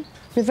home.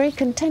 We're very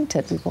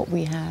contented with what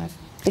we have.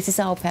 This is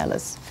our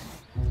palace.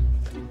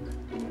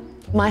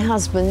 My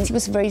husband, he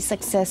was a very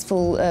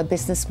successful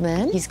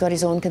businessman. He's got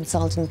his own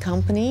consultant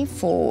company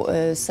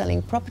for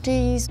selling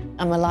properties.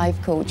 I'm a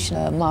life coach,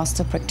 a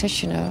master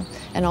practitioner,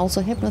 and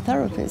also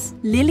hypnotherapist.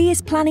 Lily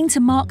is planning to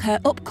mark her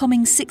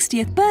upcoming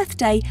 60th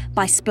birthday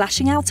by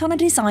splashing out on a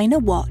designer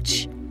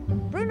watch.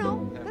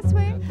 Bruno, this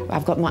way.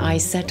 I've got my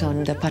eyes set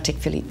on the Patek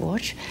Philippe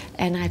watch,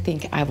 and I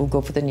think I will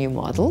go for the new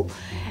model.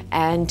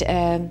 And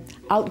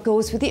out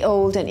goes with the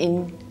old, and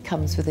in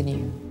comes with the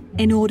new.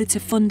 In order to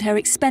fund her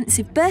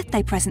expensive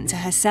birthday present to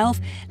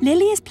herself,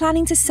 Lily is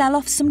planning to sell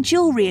off some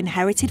jewellery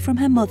inherited from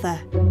her mother.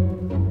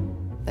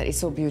 That is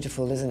so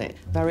beautiful, isn't it?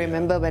 I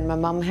remember when my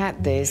mum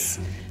had this,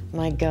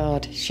 my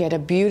God, she had a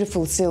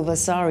beautiful silver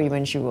sari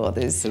when she wore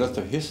this. A lot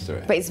of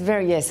history. But it's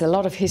yes, a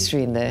lot of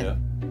history in there. Yeah.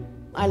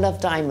 I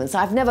love diamonds.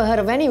 I've never heard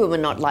of any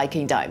woman not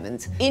liking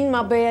diamonds. In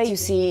Marbella, you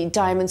see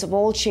diamonds of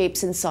all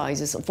shapes and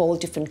sizes, of all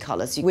different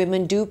colours.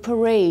 Women do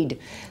parade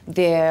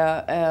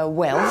their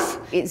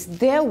wealth. It's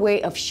their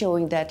way of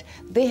showing that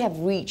they have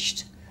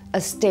reached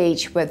a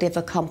stage where they've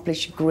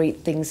accomplished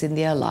great things in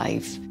their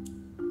life.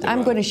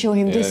 I'm going to show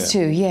him this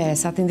too.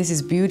 Yes, I think this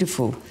is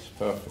beautiful.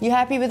 Perfect. You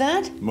happy with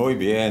that? Muy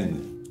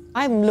bien.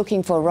 I'm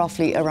looking for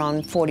roughly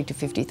around 40 to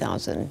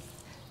 50,000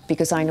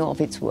 because I know of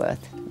its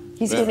worth.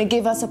 He's going to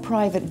give us a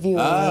private viewing.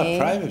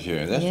 Private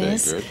viewing, that's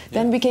very good.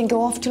 Then we can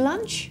go off to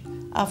lunch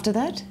after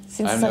that,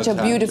 since it's such a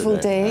beautiful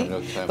day.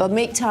 Well,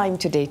 make time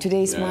today.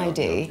 Today's my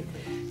day.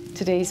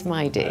 Today's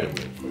my day.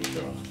 For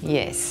sure.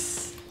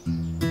 Yes.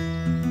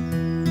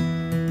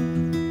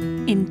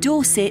 In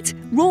Dorset,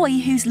 Roy,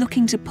 who's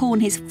looking to pawn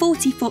his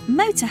 40-foot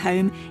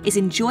motorhome, is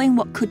enjoying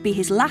what could be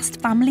his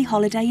last family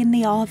holiday in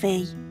the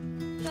RV.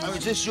 Oh,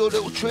 is this your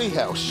little tree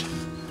house?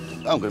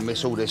 I'm going to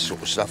miss all this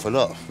sort of stuff a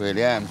lot,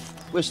 really am.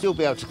 We'll still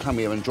be able to come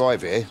here and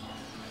drive here,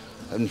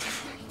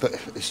 but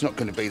it's not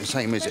going to be the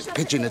same, is it?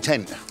 Pitching a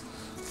tent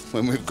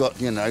when we've got,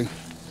 you know,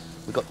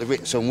 we've got the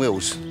Ritz on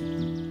wheels.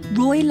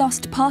 Roy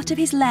lost part of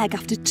his leg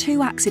after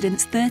 2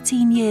 accidents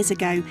 13 years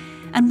ago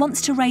and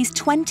wants to raise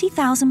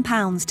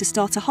 £20,000 to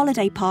start a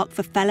holiday park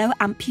for fellow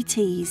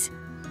amputees.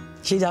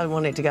 She don't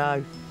want it to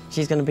go.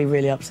 She's going to be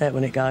really upset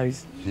when it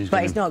goes.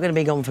 But it's not going to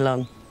be gone for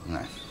long.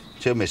 No,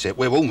 she'll miss it.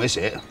 We'll all miss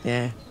it.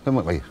 Yeah.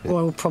 Won't we?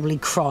 We'll probably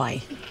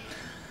cry.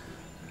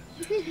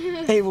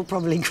 He will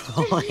probably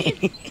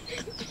cry.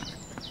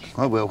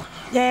 I will.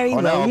 Yeah, he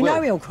will. You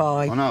know he'll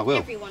cry. I know I will.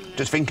 Everyone.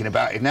 Just thinking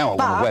about it now, I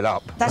want to well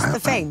up. That's the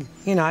thing,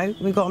 you know,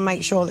 we've got to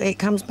make sure that it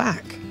comes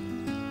back.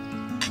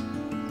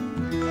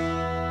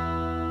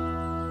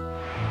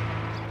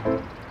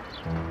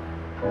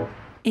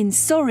 In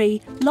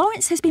Surrey,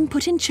 Lawrence has been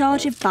put in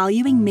charge of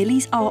valuing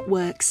Millie's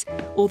artworks.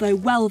 Although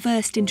well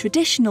versed in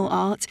traditional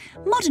art,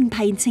 modern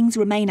paintings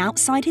remain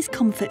outside his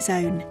comfort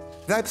zone.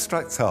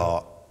 Abstract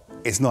art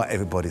is not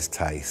everybody's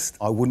taste.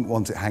 I wouldn't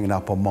want it hanging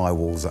up on my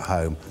walls at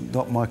home.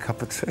 Not my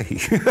cup of tea.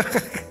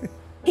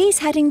 He's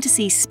heading to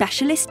see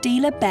specialist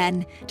dealer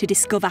Ben to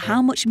discover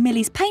how much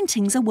Millie's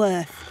paintings are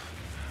worth.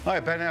 Hi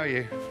Ben, how are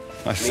you?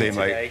 Nice to see you,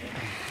 mate.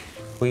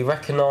 We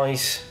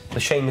recognise the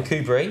Shane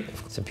McCoubrey,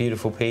 it's a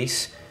beautiful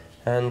piece,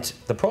 and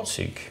the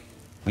Protsuk.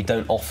 We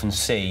don't often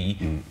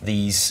see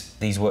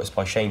these works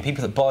by Shane.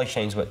 People that buy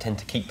Shane's work tend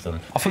to keep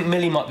them. I think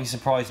Millie might be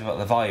surprised about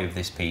the value of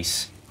this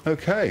piece.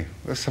 OK,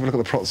 let's have a look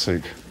at the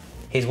Protsuk.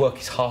 His work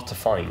is hard to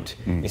find.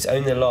 It's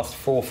only the last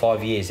 4 or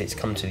 5 years it's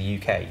come to the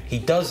UK. He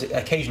does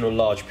occasional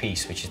large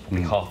piece, which is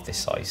probably half this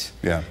size.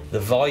 Yeah.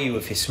 The value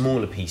of his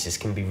smaller pieces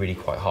can be really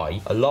quite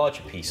high. A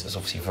larger piece is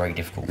obviously very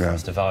difficult for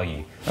us to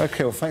value.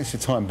 OK, well, thanks for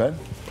your time, Ben.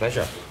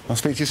 Pleasure. I'll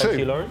speak to you soon. Thank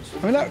you, Lawrence.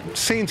 I mean, that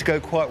seemed to go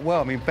quite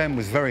well. I mean, Ben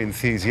was very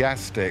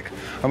enthusiastic.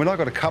 I mean, I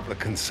got a couple of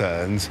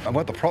concerns. And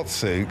with the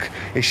Protsuk,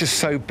 it's just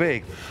so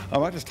big.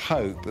 I just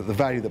hope that the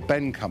value that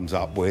Ben comes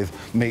up with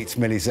meets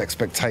Millie's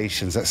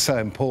expectations. That's so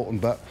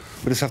important, but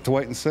we'll just have to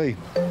wait and see.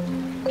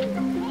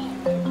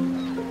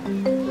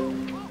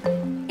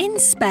 In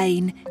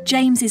Spain,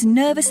 James is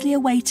nervously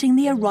awaiting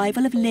the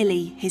arrival of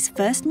Lily, his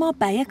first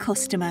Marbella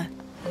customer.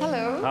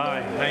 Hello.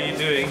 Hi, how are you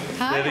doing?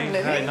 Hi, Lily?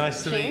 Lily. Hi,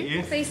 nice to meet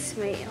you. Pleased to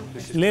meet you.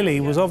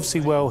 Lily was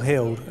obviously well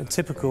heeled and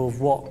typical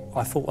of what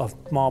I thought a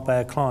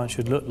Marbella client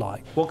should look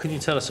like. What can you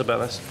tell us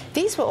about this?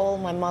 These were all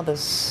my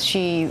mother's.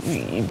 She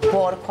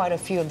bought quite a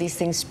few of these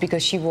things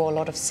because she wore a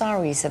lot of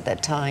saris at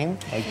that time.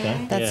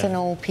 Okay. That's an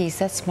old piece.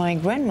 That's my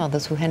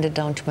grandmother's who handed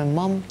down to my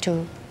mum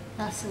to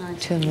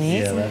me.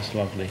 Yeah, that's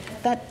lovely.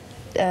 That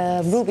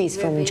ruby's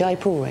from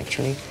Jaipur,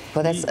 actually.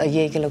 Well, that's a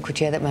yellow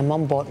couture that my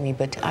mum bought me,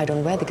 but I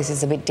don't wear because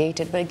it's a bit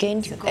dated. But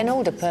again, an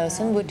older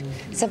person would...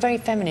 It's a very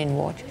feminine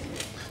watch.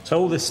 So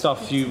all this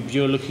stuff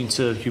you're looking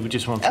to, you would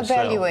just want to sell?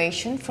 A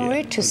valuation for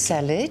it, to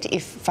sell it,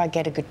 if I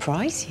get a good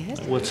price, yes.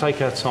 We'll take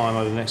our time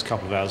over the next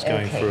couple of hours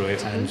going through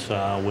it, and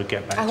we'll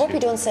get back to you. I hope you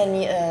don't send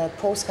me a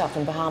postcard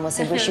from Bahamas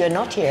and wish you're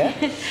not here.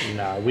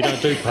 No, we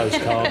don't do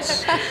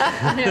postcards.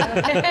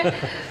 Thank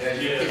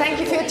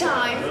you for your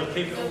time.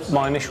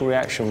 My initial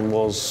reaction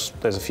was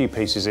there's a few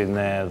pieces in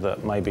there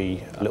that may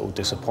be a little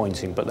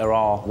disappointing, but there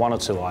are 1 or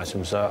 2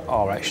 items that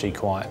are actually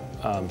quite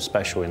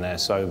special in there,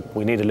 so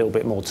we need a little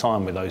bit more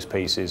time with those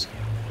pieces.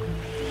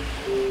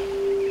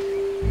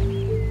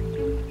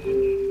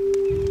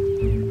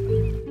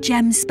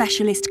 Gem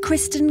specialist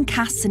Kristen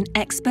casts an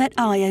expert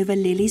eye over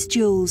Lily's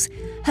jewels.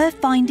 Her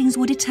findings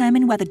will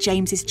determine whether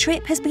James's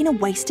trip has been a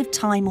waste of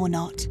time or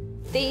not.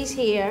 These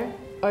here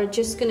are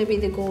just going to be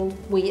the gold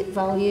weight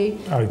value.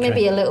 Okay.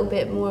 Maybe a little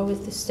bit more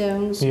with the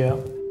stones. Yeah.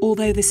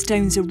 Although the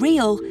stones are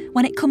real,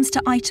 when it comes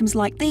to items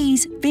like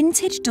these,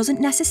 vintage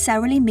doesn't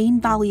necessarily mean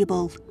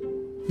valuable.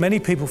 Many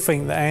people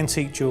think that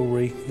antique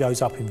jewellery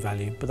goes up in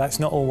value, but that's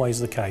not always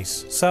the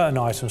case. Certain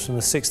items from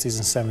the 60s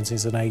and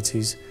 70s and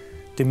 80s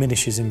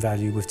diminishes in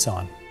value with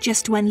time.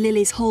 Just when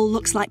Lily's haul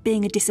looks like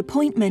being a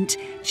disappointment,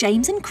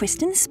 James and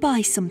Kristen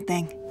spy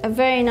something. A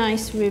very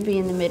nice ruby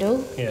in the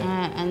middle,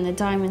 Yeah. and the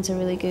diamonds are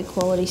really good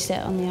quality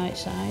set on the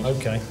outside.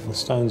 OK. The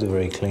stones are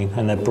very clean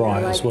and they're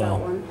bright as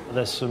well.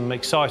 There's some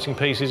exciting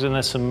pieces and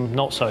there's some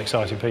not so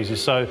exciting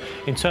pieces. So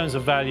in terms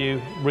of value,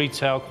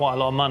 retail, quite a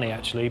lot of money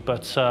actually,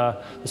 but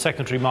the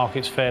secondary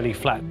market's fairly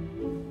flat.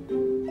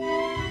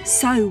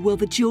 So, will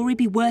the jewellery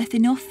be worth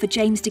enough for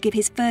James to give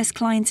his first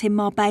client in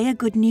Marbella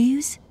good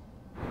news?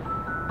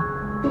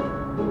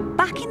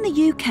 Back in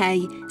the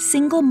UK,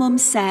 single mum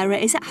Sarah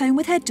is at home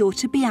with her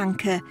daughter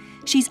Bianca.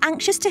 She's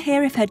anxious to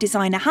hear if her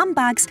designer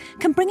handbags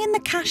can bring in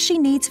the cash she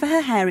needs for her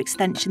hair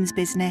extensions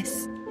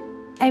business.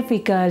 Every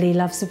girlie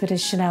loves a bit of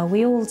Chanel,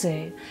 we all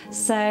do.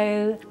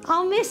 So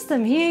I'll miss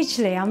them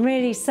hugely. I'm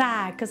really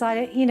sad because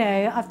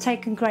I've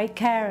taken great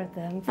care of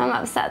them. I'm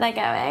upset they're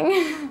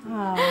going.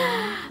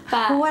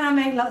 But when I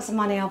make lots of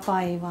money, I'll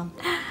buy you one.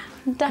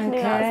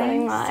 Definitely not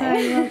something mine. So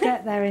we'll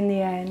get there in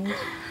the end.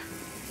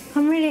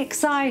 I'm really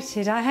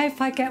excited. I hope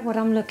I get what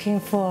I'm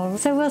looking for.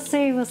 So we'll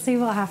see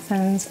what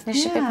happens. It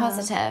should be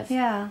positive.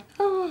 Yeah.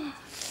 Oh,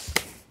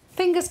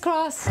 fingers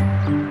crossed.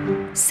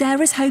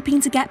 Sarah's hoping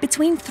to get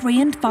between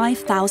 £3,000 and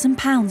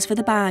 £5,000 for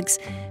the bags,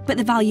 but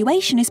the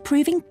valuation is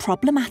proving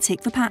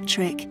problematic for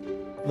Patrick.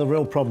 The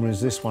real problem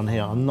is this one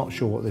here. I'm not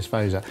sure what this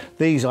values at.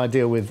 These I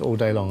deal with all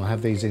day long. I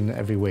have these in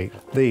every week.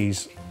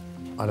 These,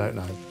 I don't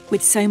know.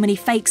 With so many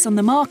fakes on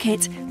the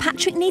market,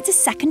 Patrick needs a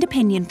second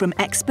opinion from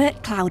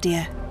expert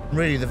Claudia.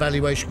 Really, the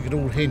valuation could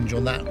all hinge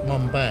on that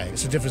one bag.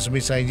 It's the difference of me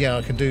saying, yeah,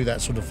 I can do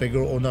that sort of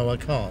figure, or no, I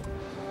can't.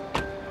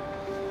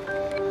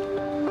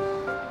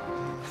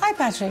 Hi,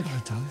 Patrick.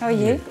 How are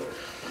you?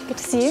 Good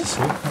to see you.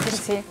 Good to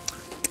see you.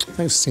 Thanks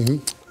for seeing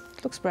me.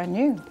 Looks brand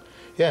new.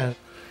 Yeah,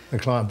 the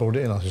client brought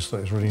it in. I just thought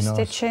it was really nice.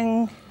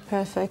 Stitching,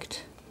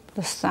 perfect.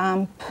 The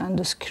stamp and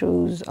the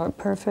screws are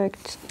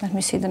perfect. Let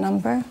me see the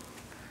number.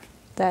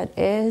 That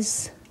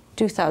is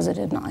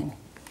 2009.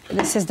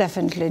 This is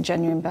definitely a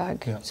genuine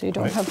bag, so you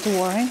don't have to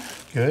worry.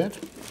 Good.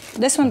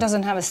 This one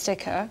doesn't have a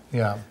sticker.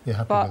 Yeah, you're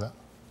happy but with that?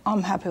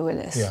 I'm happy with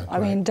this. Yeah, I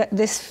mean,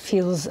 this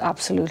feels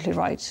absolutely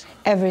right.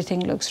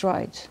 Everything looks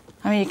right.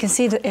 I mean, you can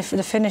see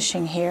the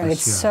finishing here.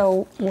 It's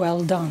so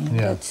well done.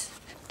 Yeah. But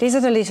these are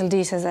the little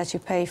details that you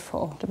pay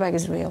for. The bag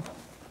is real.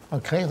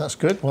 OK, that's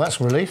good. Well, that's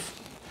a relief.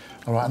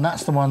 All right, and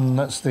that's the one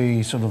that's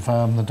the sort of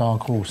the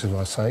dark horse, as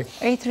I say.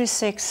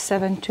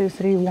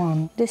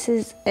 8367231. This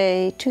is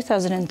a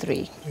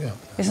 2003. Yeah.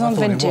 It's not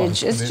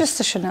vintage, it's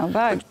just a Chanel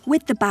bag.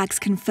 With the bags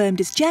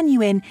confirmed as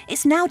genuine,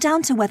 it's now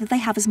down to whether they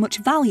have as much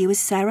value as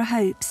Sarah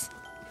hopes.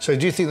 So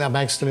do you think that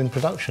bag's still in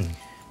production?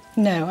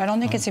 No, I don't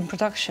think it's in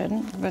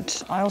production,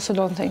 but I also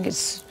don't think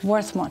it's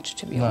worth much,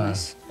 to be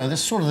honest.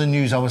 That's sort of the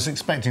news I was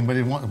expecting, but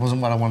it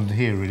wasn't what I wanted to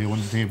hear, really. I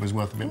wanted to hear it was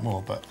worth a bit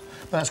more, but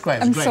that's great.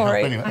 It's I'm a great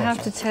sorry, help anyway. I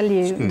have to tell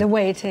you the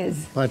way it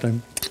is. Bye,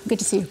 Dom. Good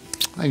to see you.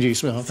 Thank you,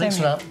 sweetheart. Thanks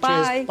for that.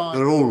 Bye. Cheers. Bye.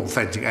 They're all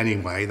authentic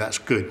anyway, that's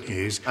good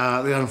news.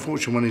 The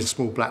unfortunate one is a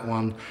small black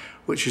one,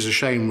 which is a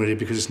shame, really,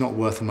 because it's not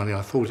worth the money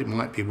I thought it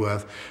might be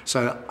worth.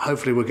 So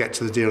hopefully we'll get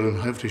to the deal and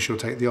hopefully she'll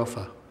take the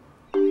offer.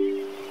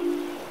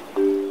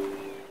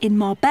 In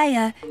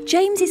Marbella,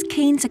 James is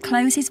keen to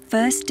close his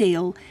first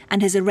deal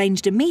and has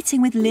arranged a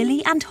meeting with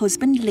Lily and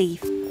husband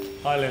Leaf.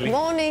 Hi, Lily.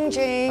 Morning,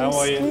 James. How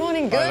are you? Good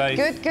morning. Hi,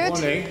 Good.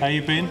 Morning. How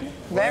you been?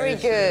 Very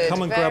good.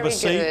 Come and grab a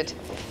seat.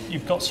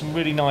 You've got some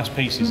really nice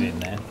pieces in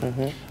there.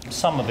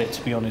 Some of it,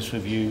 to be honest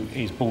with you,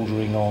 is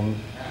bordering on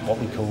what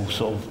we call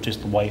sort of just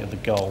the weight of the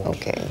gold.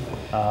 Okay.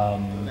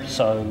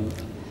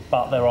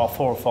 But there are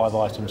 4 or 5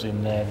 items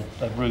in there: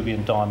 a ruby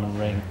and diamond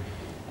ring,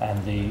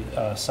 and the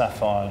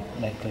sapphire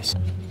necklace.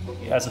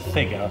 As a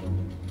figure,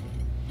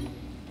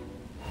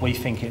 we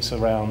think it's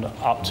around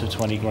up to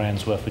 20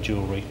 grand's worth of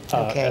jewellery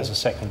as a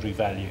secondary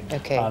value.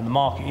 Okay. The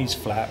market is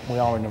flat. We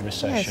are in a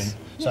recession,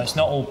 so it's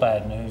not all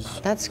bad news.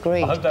 That's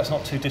great. I hope that's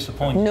not too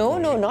disappointing. No,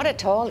 not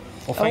at all.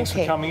 Well, thanks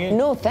for coming in.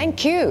 No,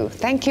 thank you.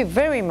 Thank you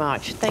very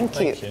much. Thank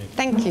you.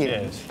 Thank you.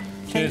 Cheers.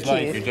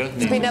 Thank you.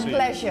 It's been a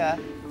pleasure.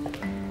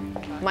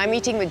 My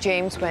meeting with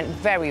James went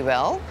very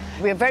well.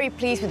 We are very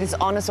pleased with his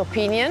honest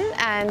opinion,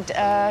 and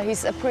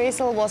his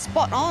appraisal was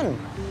spot on.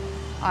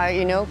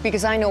 You know,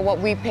 because I know what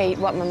we paid,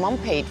 what my mum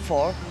paid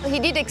for. He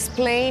did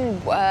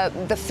explain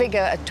the figure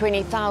at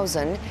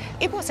 20,000.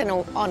 It was an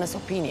honest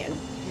opinion.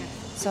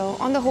 So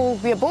on the whole,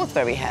 we are both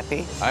very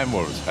happy. I'm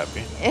always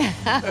happy.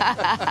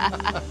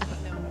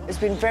 It's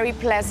been very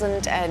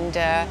pleasant, and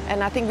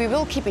I think we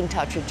will keep in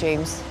touch with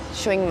James,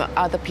 showing him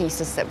other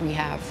pieces that we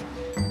have.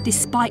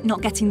 Despite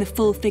not getting the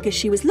full figure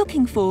she was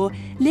looking for,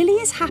 Lily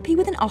is happy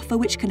with an offer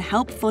which can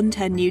help fund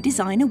her new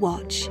designer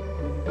watch.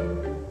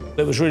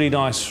 It was really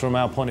nice from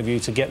our point of view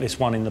to get this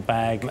one in the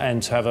bag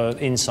and to have an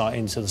insight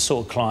into the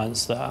sort of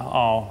clients that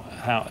are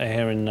out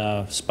here in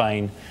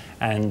Spain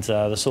and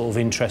the sort of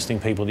interesting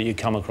people that you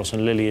come across.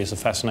 And Lily is a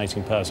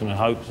fascinating person, and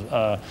I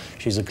hope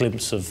she's a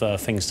glimpse of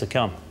things to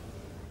come.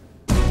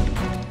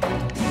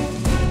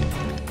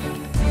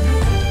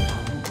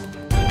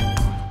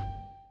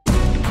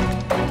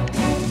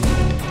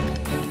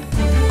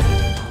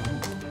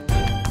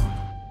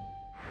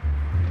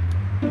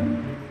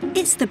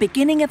 It's the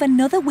beginning of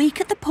another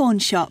week at the pawn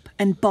shop,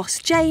 and boss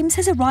James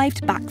has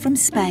arrived back from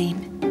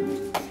Spain.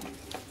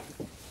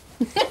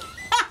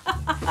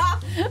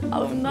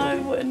 Oh no,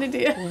 what an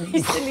idiot.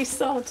 You silly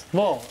sod.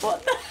 What?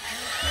 What the...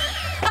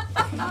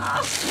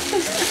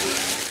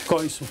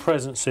 Got you some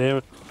presents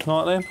here. Can I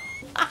have them?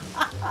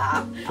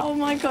 Oh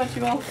my God,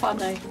 you are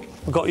funny.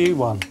 I got you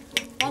one.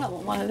 I don't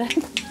want one of them.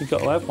 You've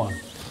got to have one.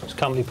 It's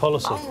company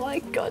policy. Oh my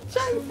God,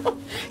 James.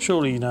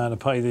 Surely you know how to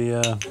pay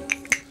the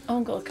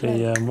Oh, God,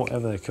 clear.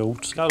 whatever they're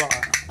called. Just go like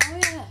that. Oh,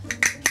 yeah.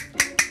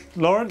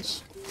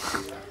 Lawrence,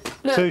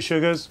 Look. 2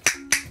 sugars.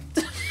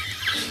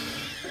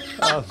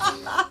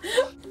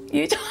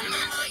 You don't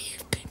look like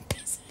you've been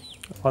busy.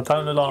 I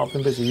don't look like I've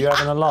been busy. You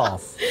having a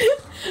laugh?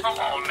 Come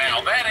on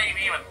now, that ain't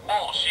even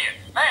bullshit.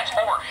 That's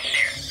horse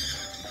shit.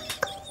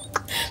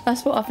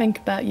 That's what I think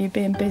about you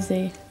being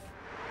busy.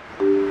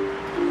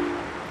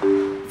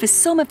 For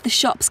some of the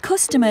shop's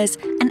customers,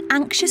 an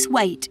anxious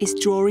wait is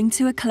drawing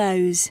to a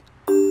close.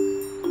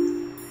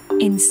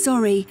 In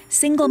Surrey,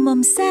 single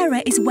mum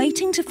Sarah is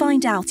waiting to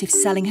find out if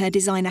selling her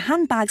designer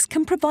handbags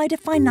can provide a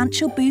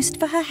financial boost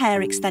for her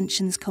hair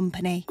extensions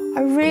company. I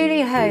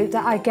really hope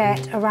that I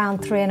get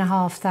around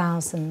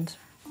 3,500.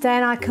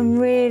 Then I can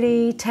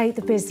really take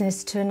the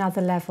business to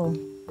another level.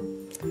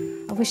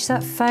 I wish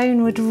that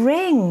phone would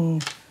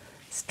ring.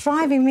 It's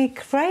driving me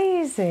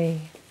crazy.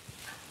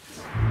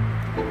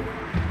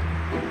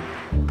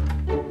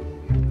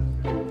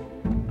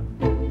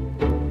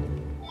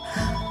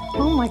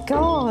 Oh my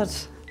God.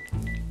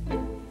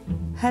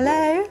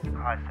 Hello?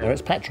 Hi, Sarah.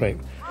 It's Patrick.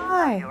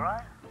 Hi. You all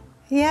right?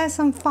 Yes,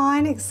 I'm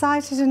fine,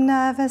 excited and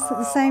nervous at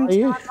the same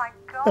time. Oh my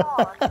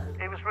God.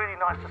 It was really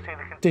nice to see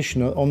the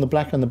condition on the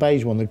black and the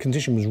beige one. The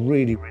condition was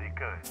really, really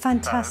good.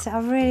 Fantastic. I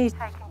really...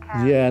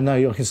 Yeah, no,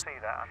 I can see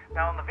that.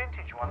 Now, on the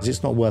vintage one,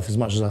 it's not worth as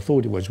much as I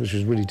thought it was, which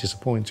was really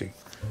disappointing.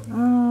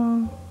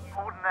 Oh.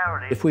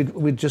 Ordinarily, if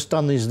we'd just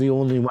done these the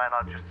ordinary way and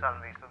I'd just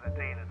selling these to the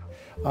dealers,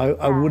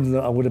 I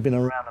would have been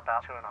around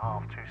about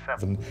 2.5,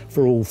 2.7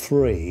 for all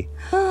 3.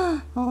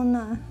 Oh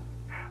no.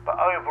 But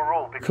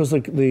overall, because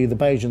the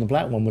beige and the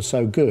black one was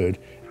so good,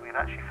 we've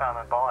actually found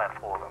a buyer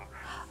for them.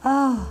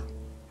 Oh.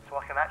 So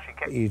I can actually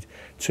get you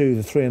to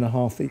the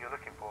 3.5 that you're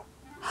looking for.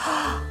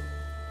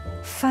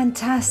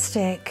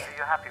 Fantastic. Are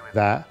you happy with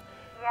that?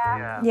 Yeah,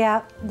 Yeah.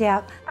 Yeah,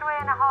 yeah.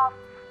 3.5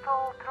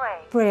 full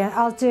 3. Brilliant.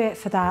 I'll do it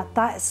for that.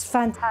 That's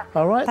fantastic.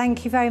 All right.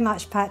 Thank you very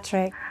much,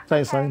 Patrick.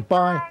 Thanks, Lane.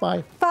 Bye.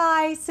 Bye.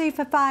 Bye.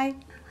 Super. Bye.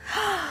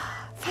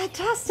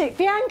 Fantastic.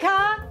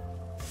 Bianca.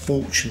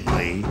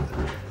 Fortunately,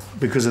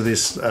 because of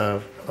this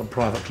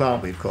private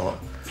client we've got,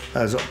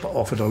 has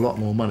offered a lot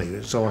more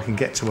money, so I can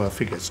get to her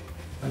figures.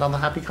 Another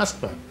happy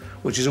customer,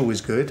 which is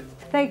always good.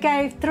 They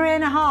gave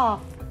 3.5.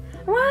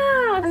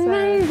 Wow,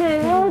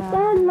 amazing. Well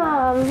done,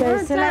 Mum. So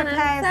Well select done.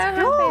 I'm so players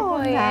happy score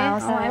for you. now,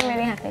 Oh, I'm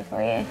really happy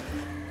for you.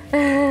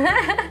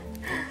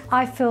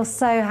 I feel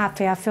so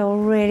happy. I feel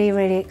really,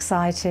 really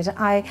excited.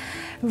 I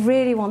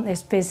really want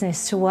this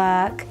business to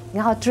work.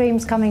 Our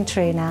dream's coming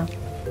true now.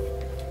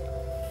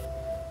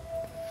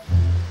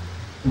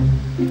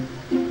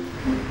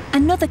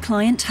 Another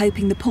client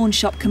hoping the pawn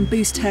shop can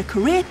boost her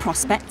career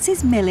prospects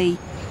is Millie.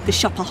 The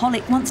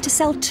shopaholic wants to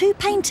sell 2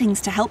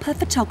 paintings to help her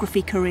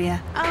photography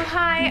career. Oh,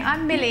 hi,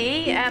 I'm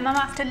Millie. I'm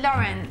after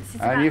Lawrence.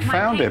 And you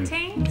found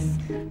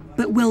him.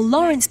 But will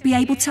Lawrence be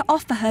able to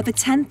offer her the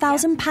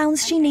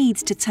 £10,000 she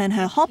needs to turn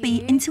her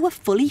hobby into a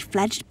fully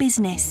fledged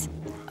business?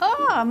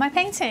 Oh, my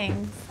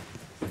paintings.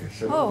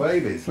 Oh.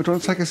 Babies. Well, do you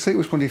want to take a seat?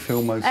 Which one do you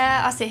feel most?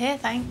 I'll sit here,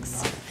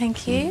 thanks.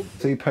 Thank you.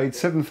 So you paid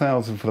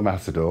 $7,000 for the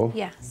Matador.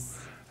 Yes.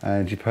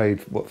 And you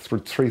paid, what,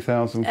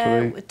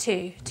 $3,000 for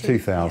the...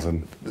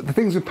 2,000. Yeah. The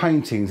things with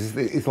paintings is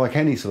it's like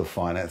any sort of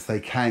finance,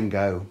 they can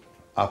go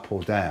up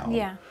or down.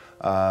 Yeah.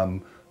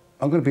 I'm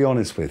going to be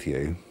honest with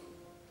you.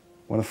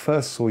 When I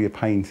first saw your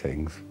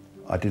paintings,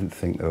 I didn't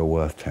think they were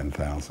worth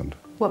 10,000.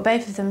 What,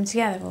 both of them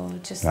together or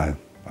just... No,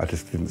 I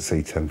just didn't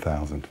see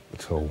 10,000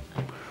 at all.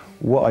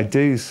 What I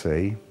do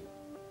see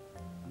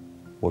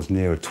was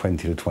nearer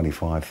 20 to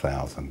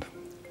 25,000.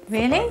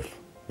 Really?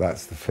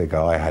 That's the figure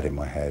I had in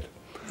my head.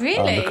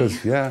 Really?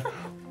 Because, yeah,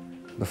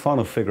 the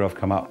final figure I've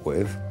come up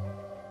with,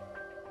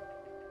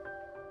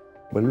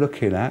 we're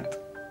looking at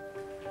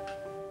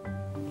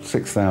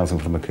 6,000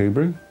 for the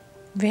Makubru.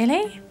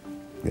 Really?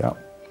 Yeah.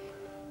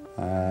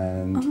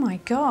 And... Oh my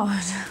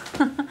God.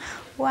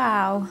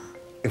 Wow.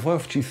 If I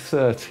offered you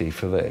 30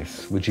 for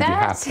this, would you be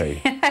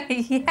happy?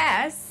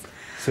 Yes.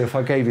 So if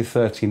I gave you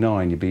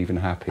 39, you'd be even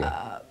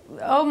happier.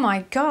 Oh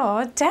my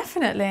God,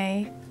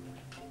 definitely.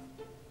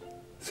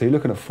 So you're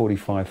looking at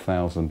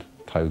 45,000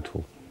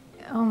 total.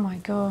 Oh my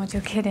God,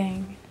 you're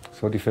kidding. So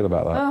what do you feel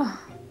about that? Oh,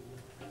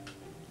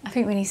 I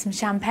think we need some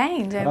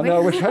champagne, don't we? I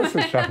know, I wish I had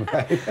some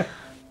champagne.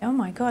 Oh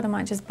my God, I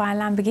might just buy a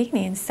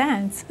Lamborghini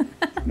instead.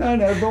 No,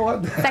 but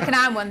what?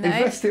 Second-hand one, though.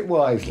 Invest it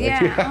wisely.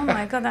 Yeah, oh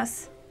my God,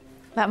 that's...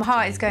 Like, my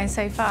heart is going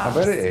so fast. I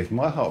bet it is.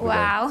 My heart will go.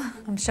 Wow,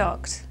 I'm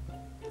shocked.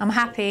 I'm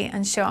happy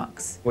and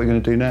shocked. What are you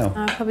going to do now?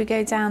 I'll probably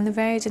go down the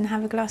road and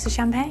have a glass of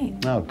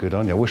champagne. Oh, good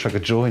on you. I wish I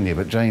could join you,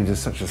 but James is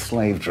such a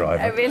slave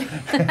driver. Oh, really?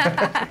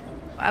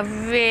 I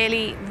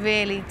really,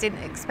 really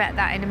didn't expect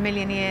that in a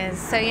million years.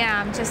 So,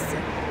 yeah,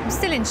 I'm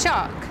still in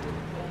shock.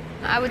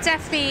 I would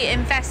definitely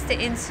invest it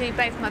into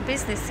both my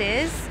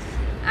businesses,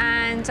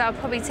 and I'll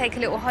probably take a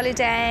little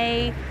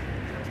holiday,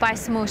 buy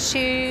some more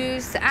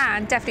shoes,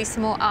 and definitely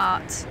some more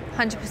art.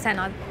 100%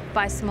 I'll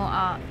buy some more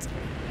art.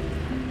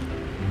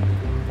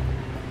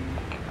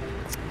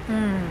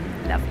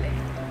 Lovely.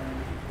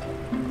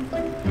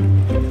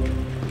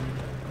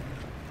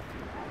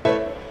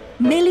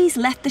 Millie's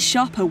left the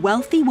shop a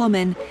wealthy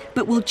woman,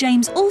 but will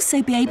James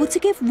also be able to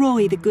give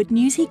Roy the good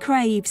news he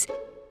craves?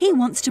 He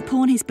wants to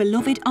pawn his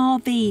beloved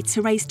RV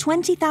to raise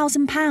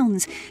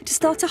 £20,000 to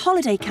start a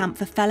holiday camp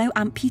for fellow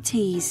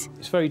amputees.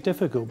 It's very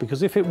difficult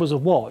because if it was a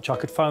watch, I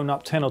could phone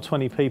up 10 or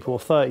 20 people or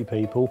 30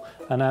 people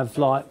and have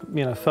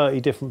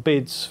 30 different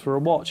bids for a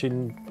watch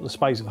in the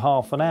space of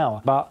half an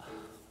hour. But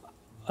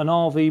an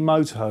RV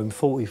motorhome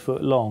 40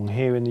 foot long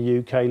here in the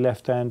UK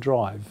left-hand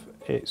drive,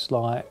 it's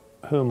like,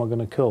 who am I going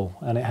to call?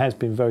 And it has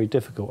been very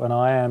difficult, and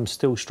I am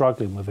still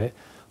struggling with it,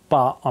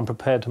 but I'm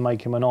prepared to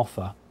make him an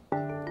offer.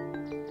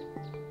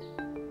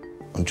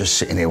 I'm just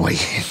sitting here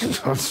waiting.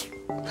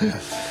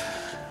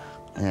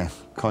 Yeah,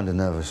 kind of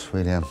nervous,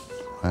 really am.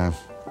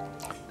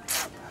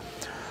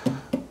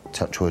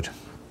 Touch wood.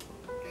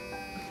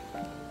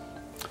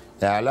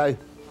 Yeah, hello?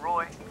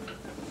 Roy.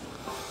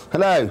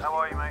 Hello? How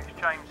are you, mate?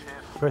 It's James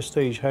here.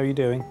 Prestige, how are you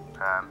doing?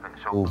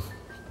 It's all... All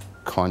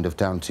kind of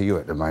down to you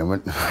at the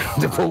moment.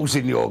 The ball's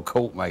in your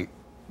court, mate.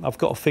 I've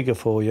got a figure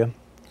for you.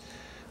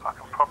 I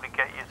can probably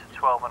get you to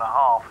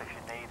 12.5 if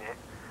you need it,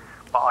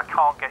 but I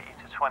can't get you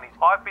to 20.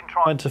 I've been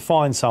trying To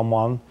find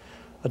someone,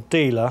 a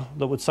dealer,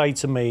 that would say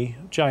to me,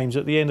 James,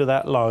 at the end of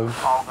that loan,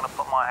 I'm going to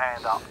put my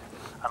hand up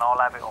and I'll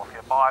have it off you.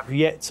 But I've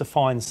yet to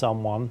find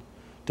someone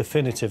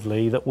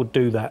definitively that would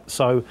do that.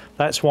 So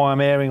that's why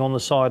I'm erring on the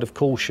side of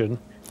caution.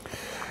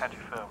 How do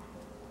you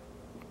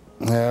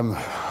feel?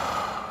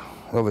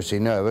 Obviously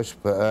nervous,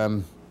 but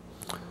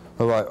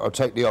all right, I'll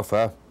take the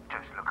offer.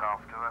 Just look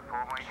after her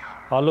for me.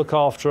 I'll look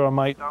after her,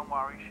 mate. Don't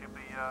worry, she'll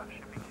be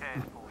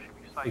careful, she'll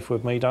be safe. Safe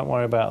with me, don't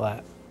worry about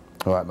that.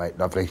 All right, mate,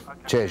 lovely.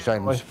 Cheers,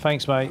 James.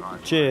 Thanks, mate.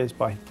 Cheers,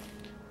 bye.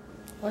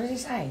 What did he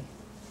say?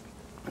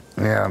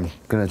 Yeah, I'm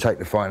going to take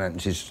the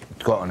finances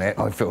got on it.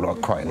 I feel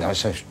like crying now,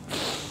 so...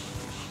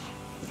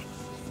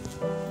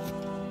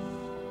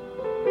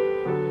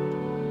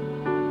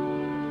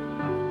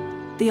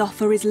 The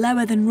offer is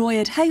lower than Roy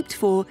had hoped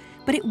for,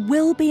 but it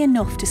will be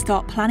enough to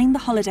start planning the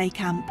holiday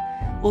camp,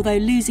 although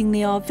losing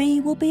the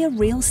RV will be a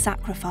real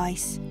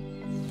sacrifice.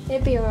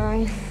 It'll be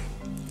alright.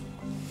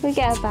 We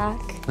get her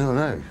back. No,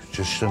 no,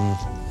 just someone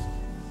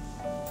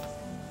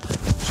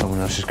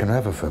else is going to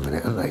have her for a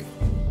minute, aren't they?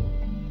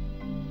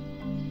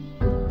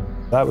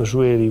 That was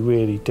really,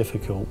 really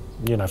difficult.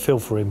 You know, feel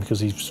for him because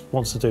he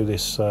wants to do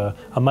this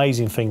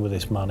amazing thing with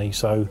this money.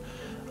 So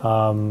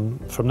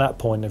from that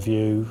point of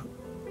view,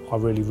 I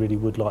really, really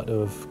would like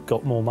to have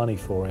got more money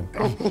for him.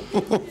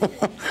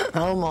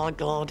 Oh my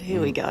God,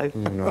 here we go.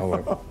 No, I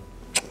won't.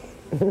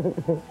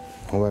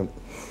 I won't.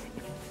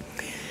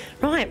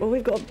 Right, well,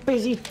 we've got a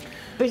busy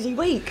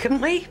week,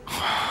 haven't we?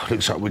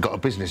 Looks like we've got a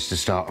business to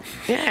start.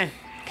 Yeah,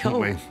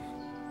 cool. Haven't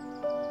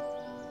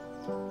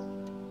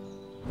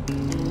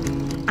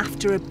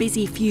After a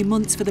busy few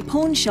months for the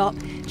pawn shop,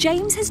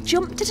 James has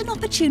jumped at an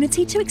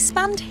opportunity to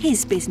expand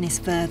his business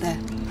further.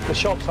 The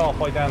shop's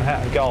halfway down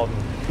Hatton Garden.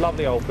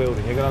 Lovely old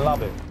building, you're going to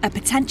love it. A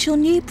potential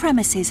new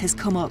premises has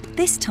come up,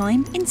 this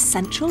time in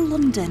central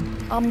London.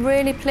 I'm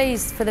really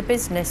pleased for the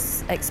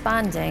business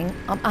expanding.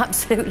 I'm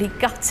absolutely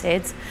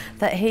gutted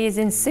that he has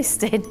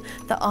insisted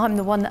that I'm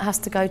the one that has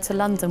to go to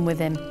London with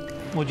him.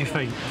 What do you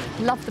think?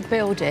 Love the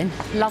building,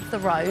 love the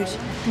road.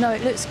 No,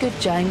 it looks good,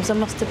 James, I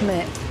must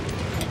admit.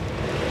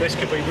 This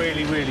could be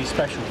really, really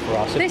special for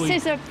us. This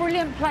is a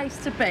brilliant place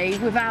to be,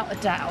 without a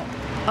doubt.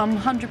 I'm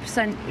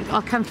 100%,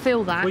 I can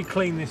feel that. If we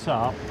clean this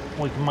up,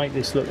 we can make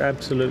this look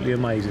absolutely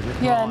amazing.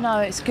 Yeah, no,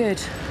 it's good.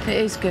 It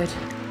is good.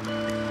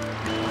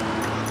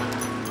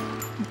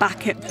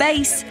 Back at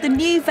base, the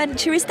new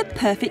venture is the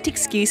perfect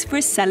excuse for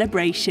a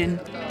celebration.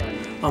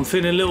 I'm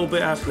feeling a little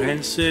bit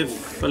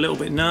apprehensive, a little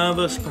bit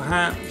nervous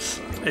perhaps.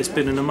 It's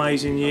been an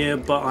amazing year,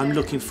 but I'm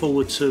looking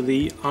forward to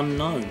the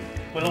unknown.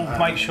 We'll all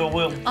make sure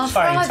we'll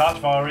stay in touch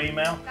via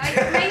email.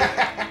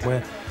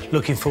 We're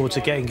looking forward to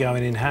getting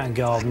going in Hatton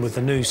Garden with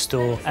the new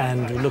store,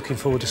 and we're looking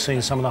forward to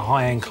seeing some of the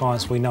high-end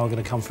clients we know are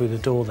going to come through the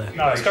door there.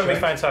 No, it's going to be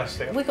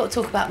fantastic. We've got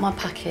to talk about my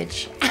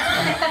package.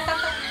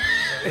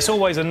 It's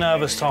always a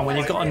nervous time when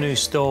you've got a new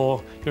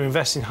store, you're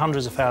investing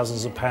hundreds of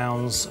thousands of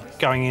pounds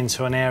going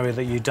into an area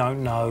that you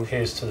don't know.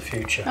 Here's to the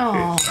future.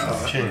 Oh.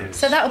 Cheers.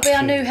 So that will be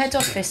our new head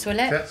office, will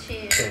it?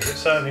 Cheers. It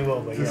certainly will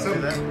be.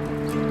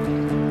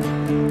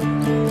 Yeah.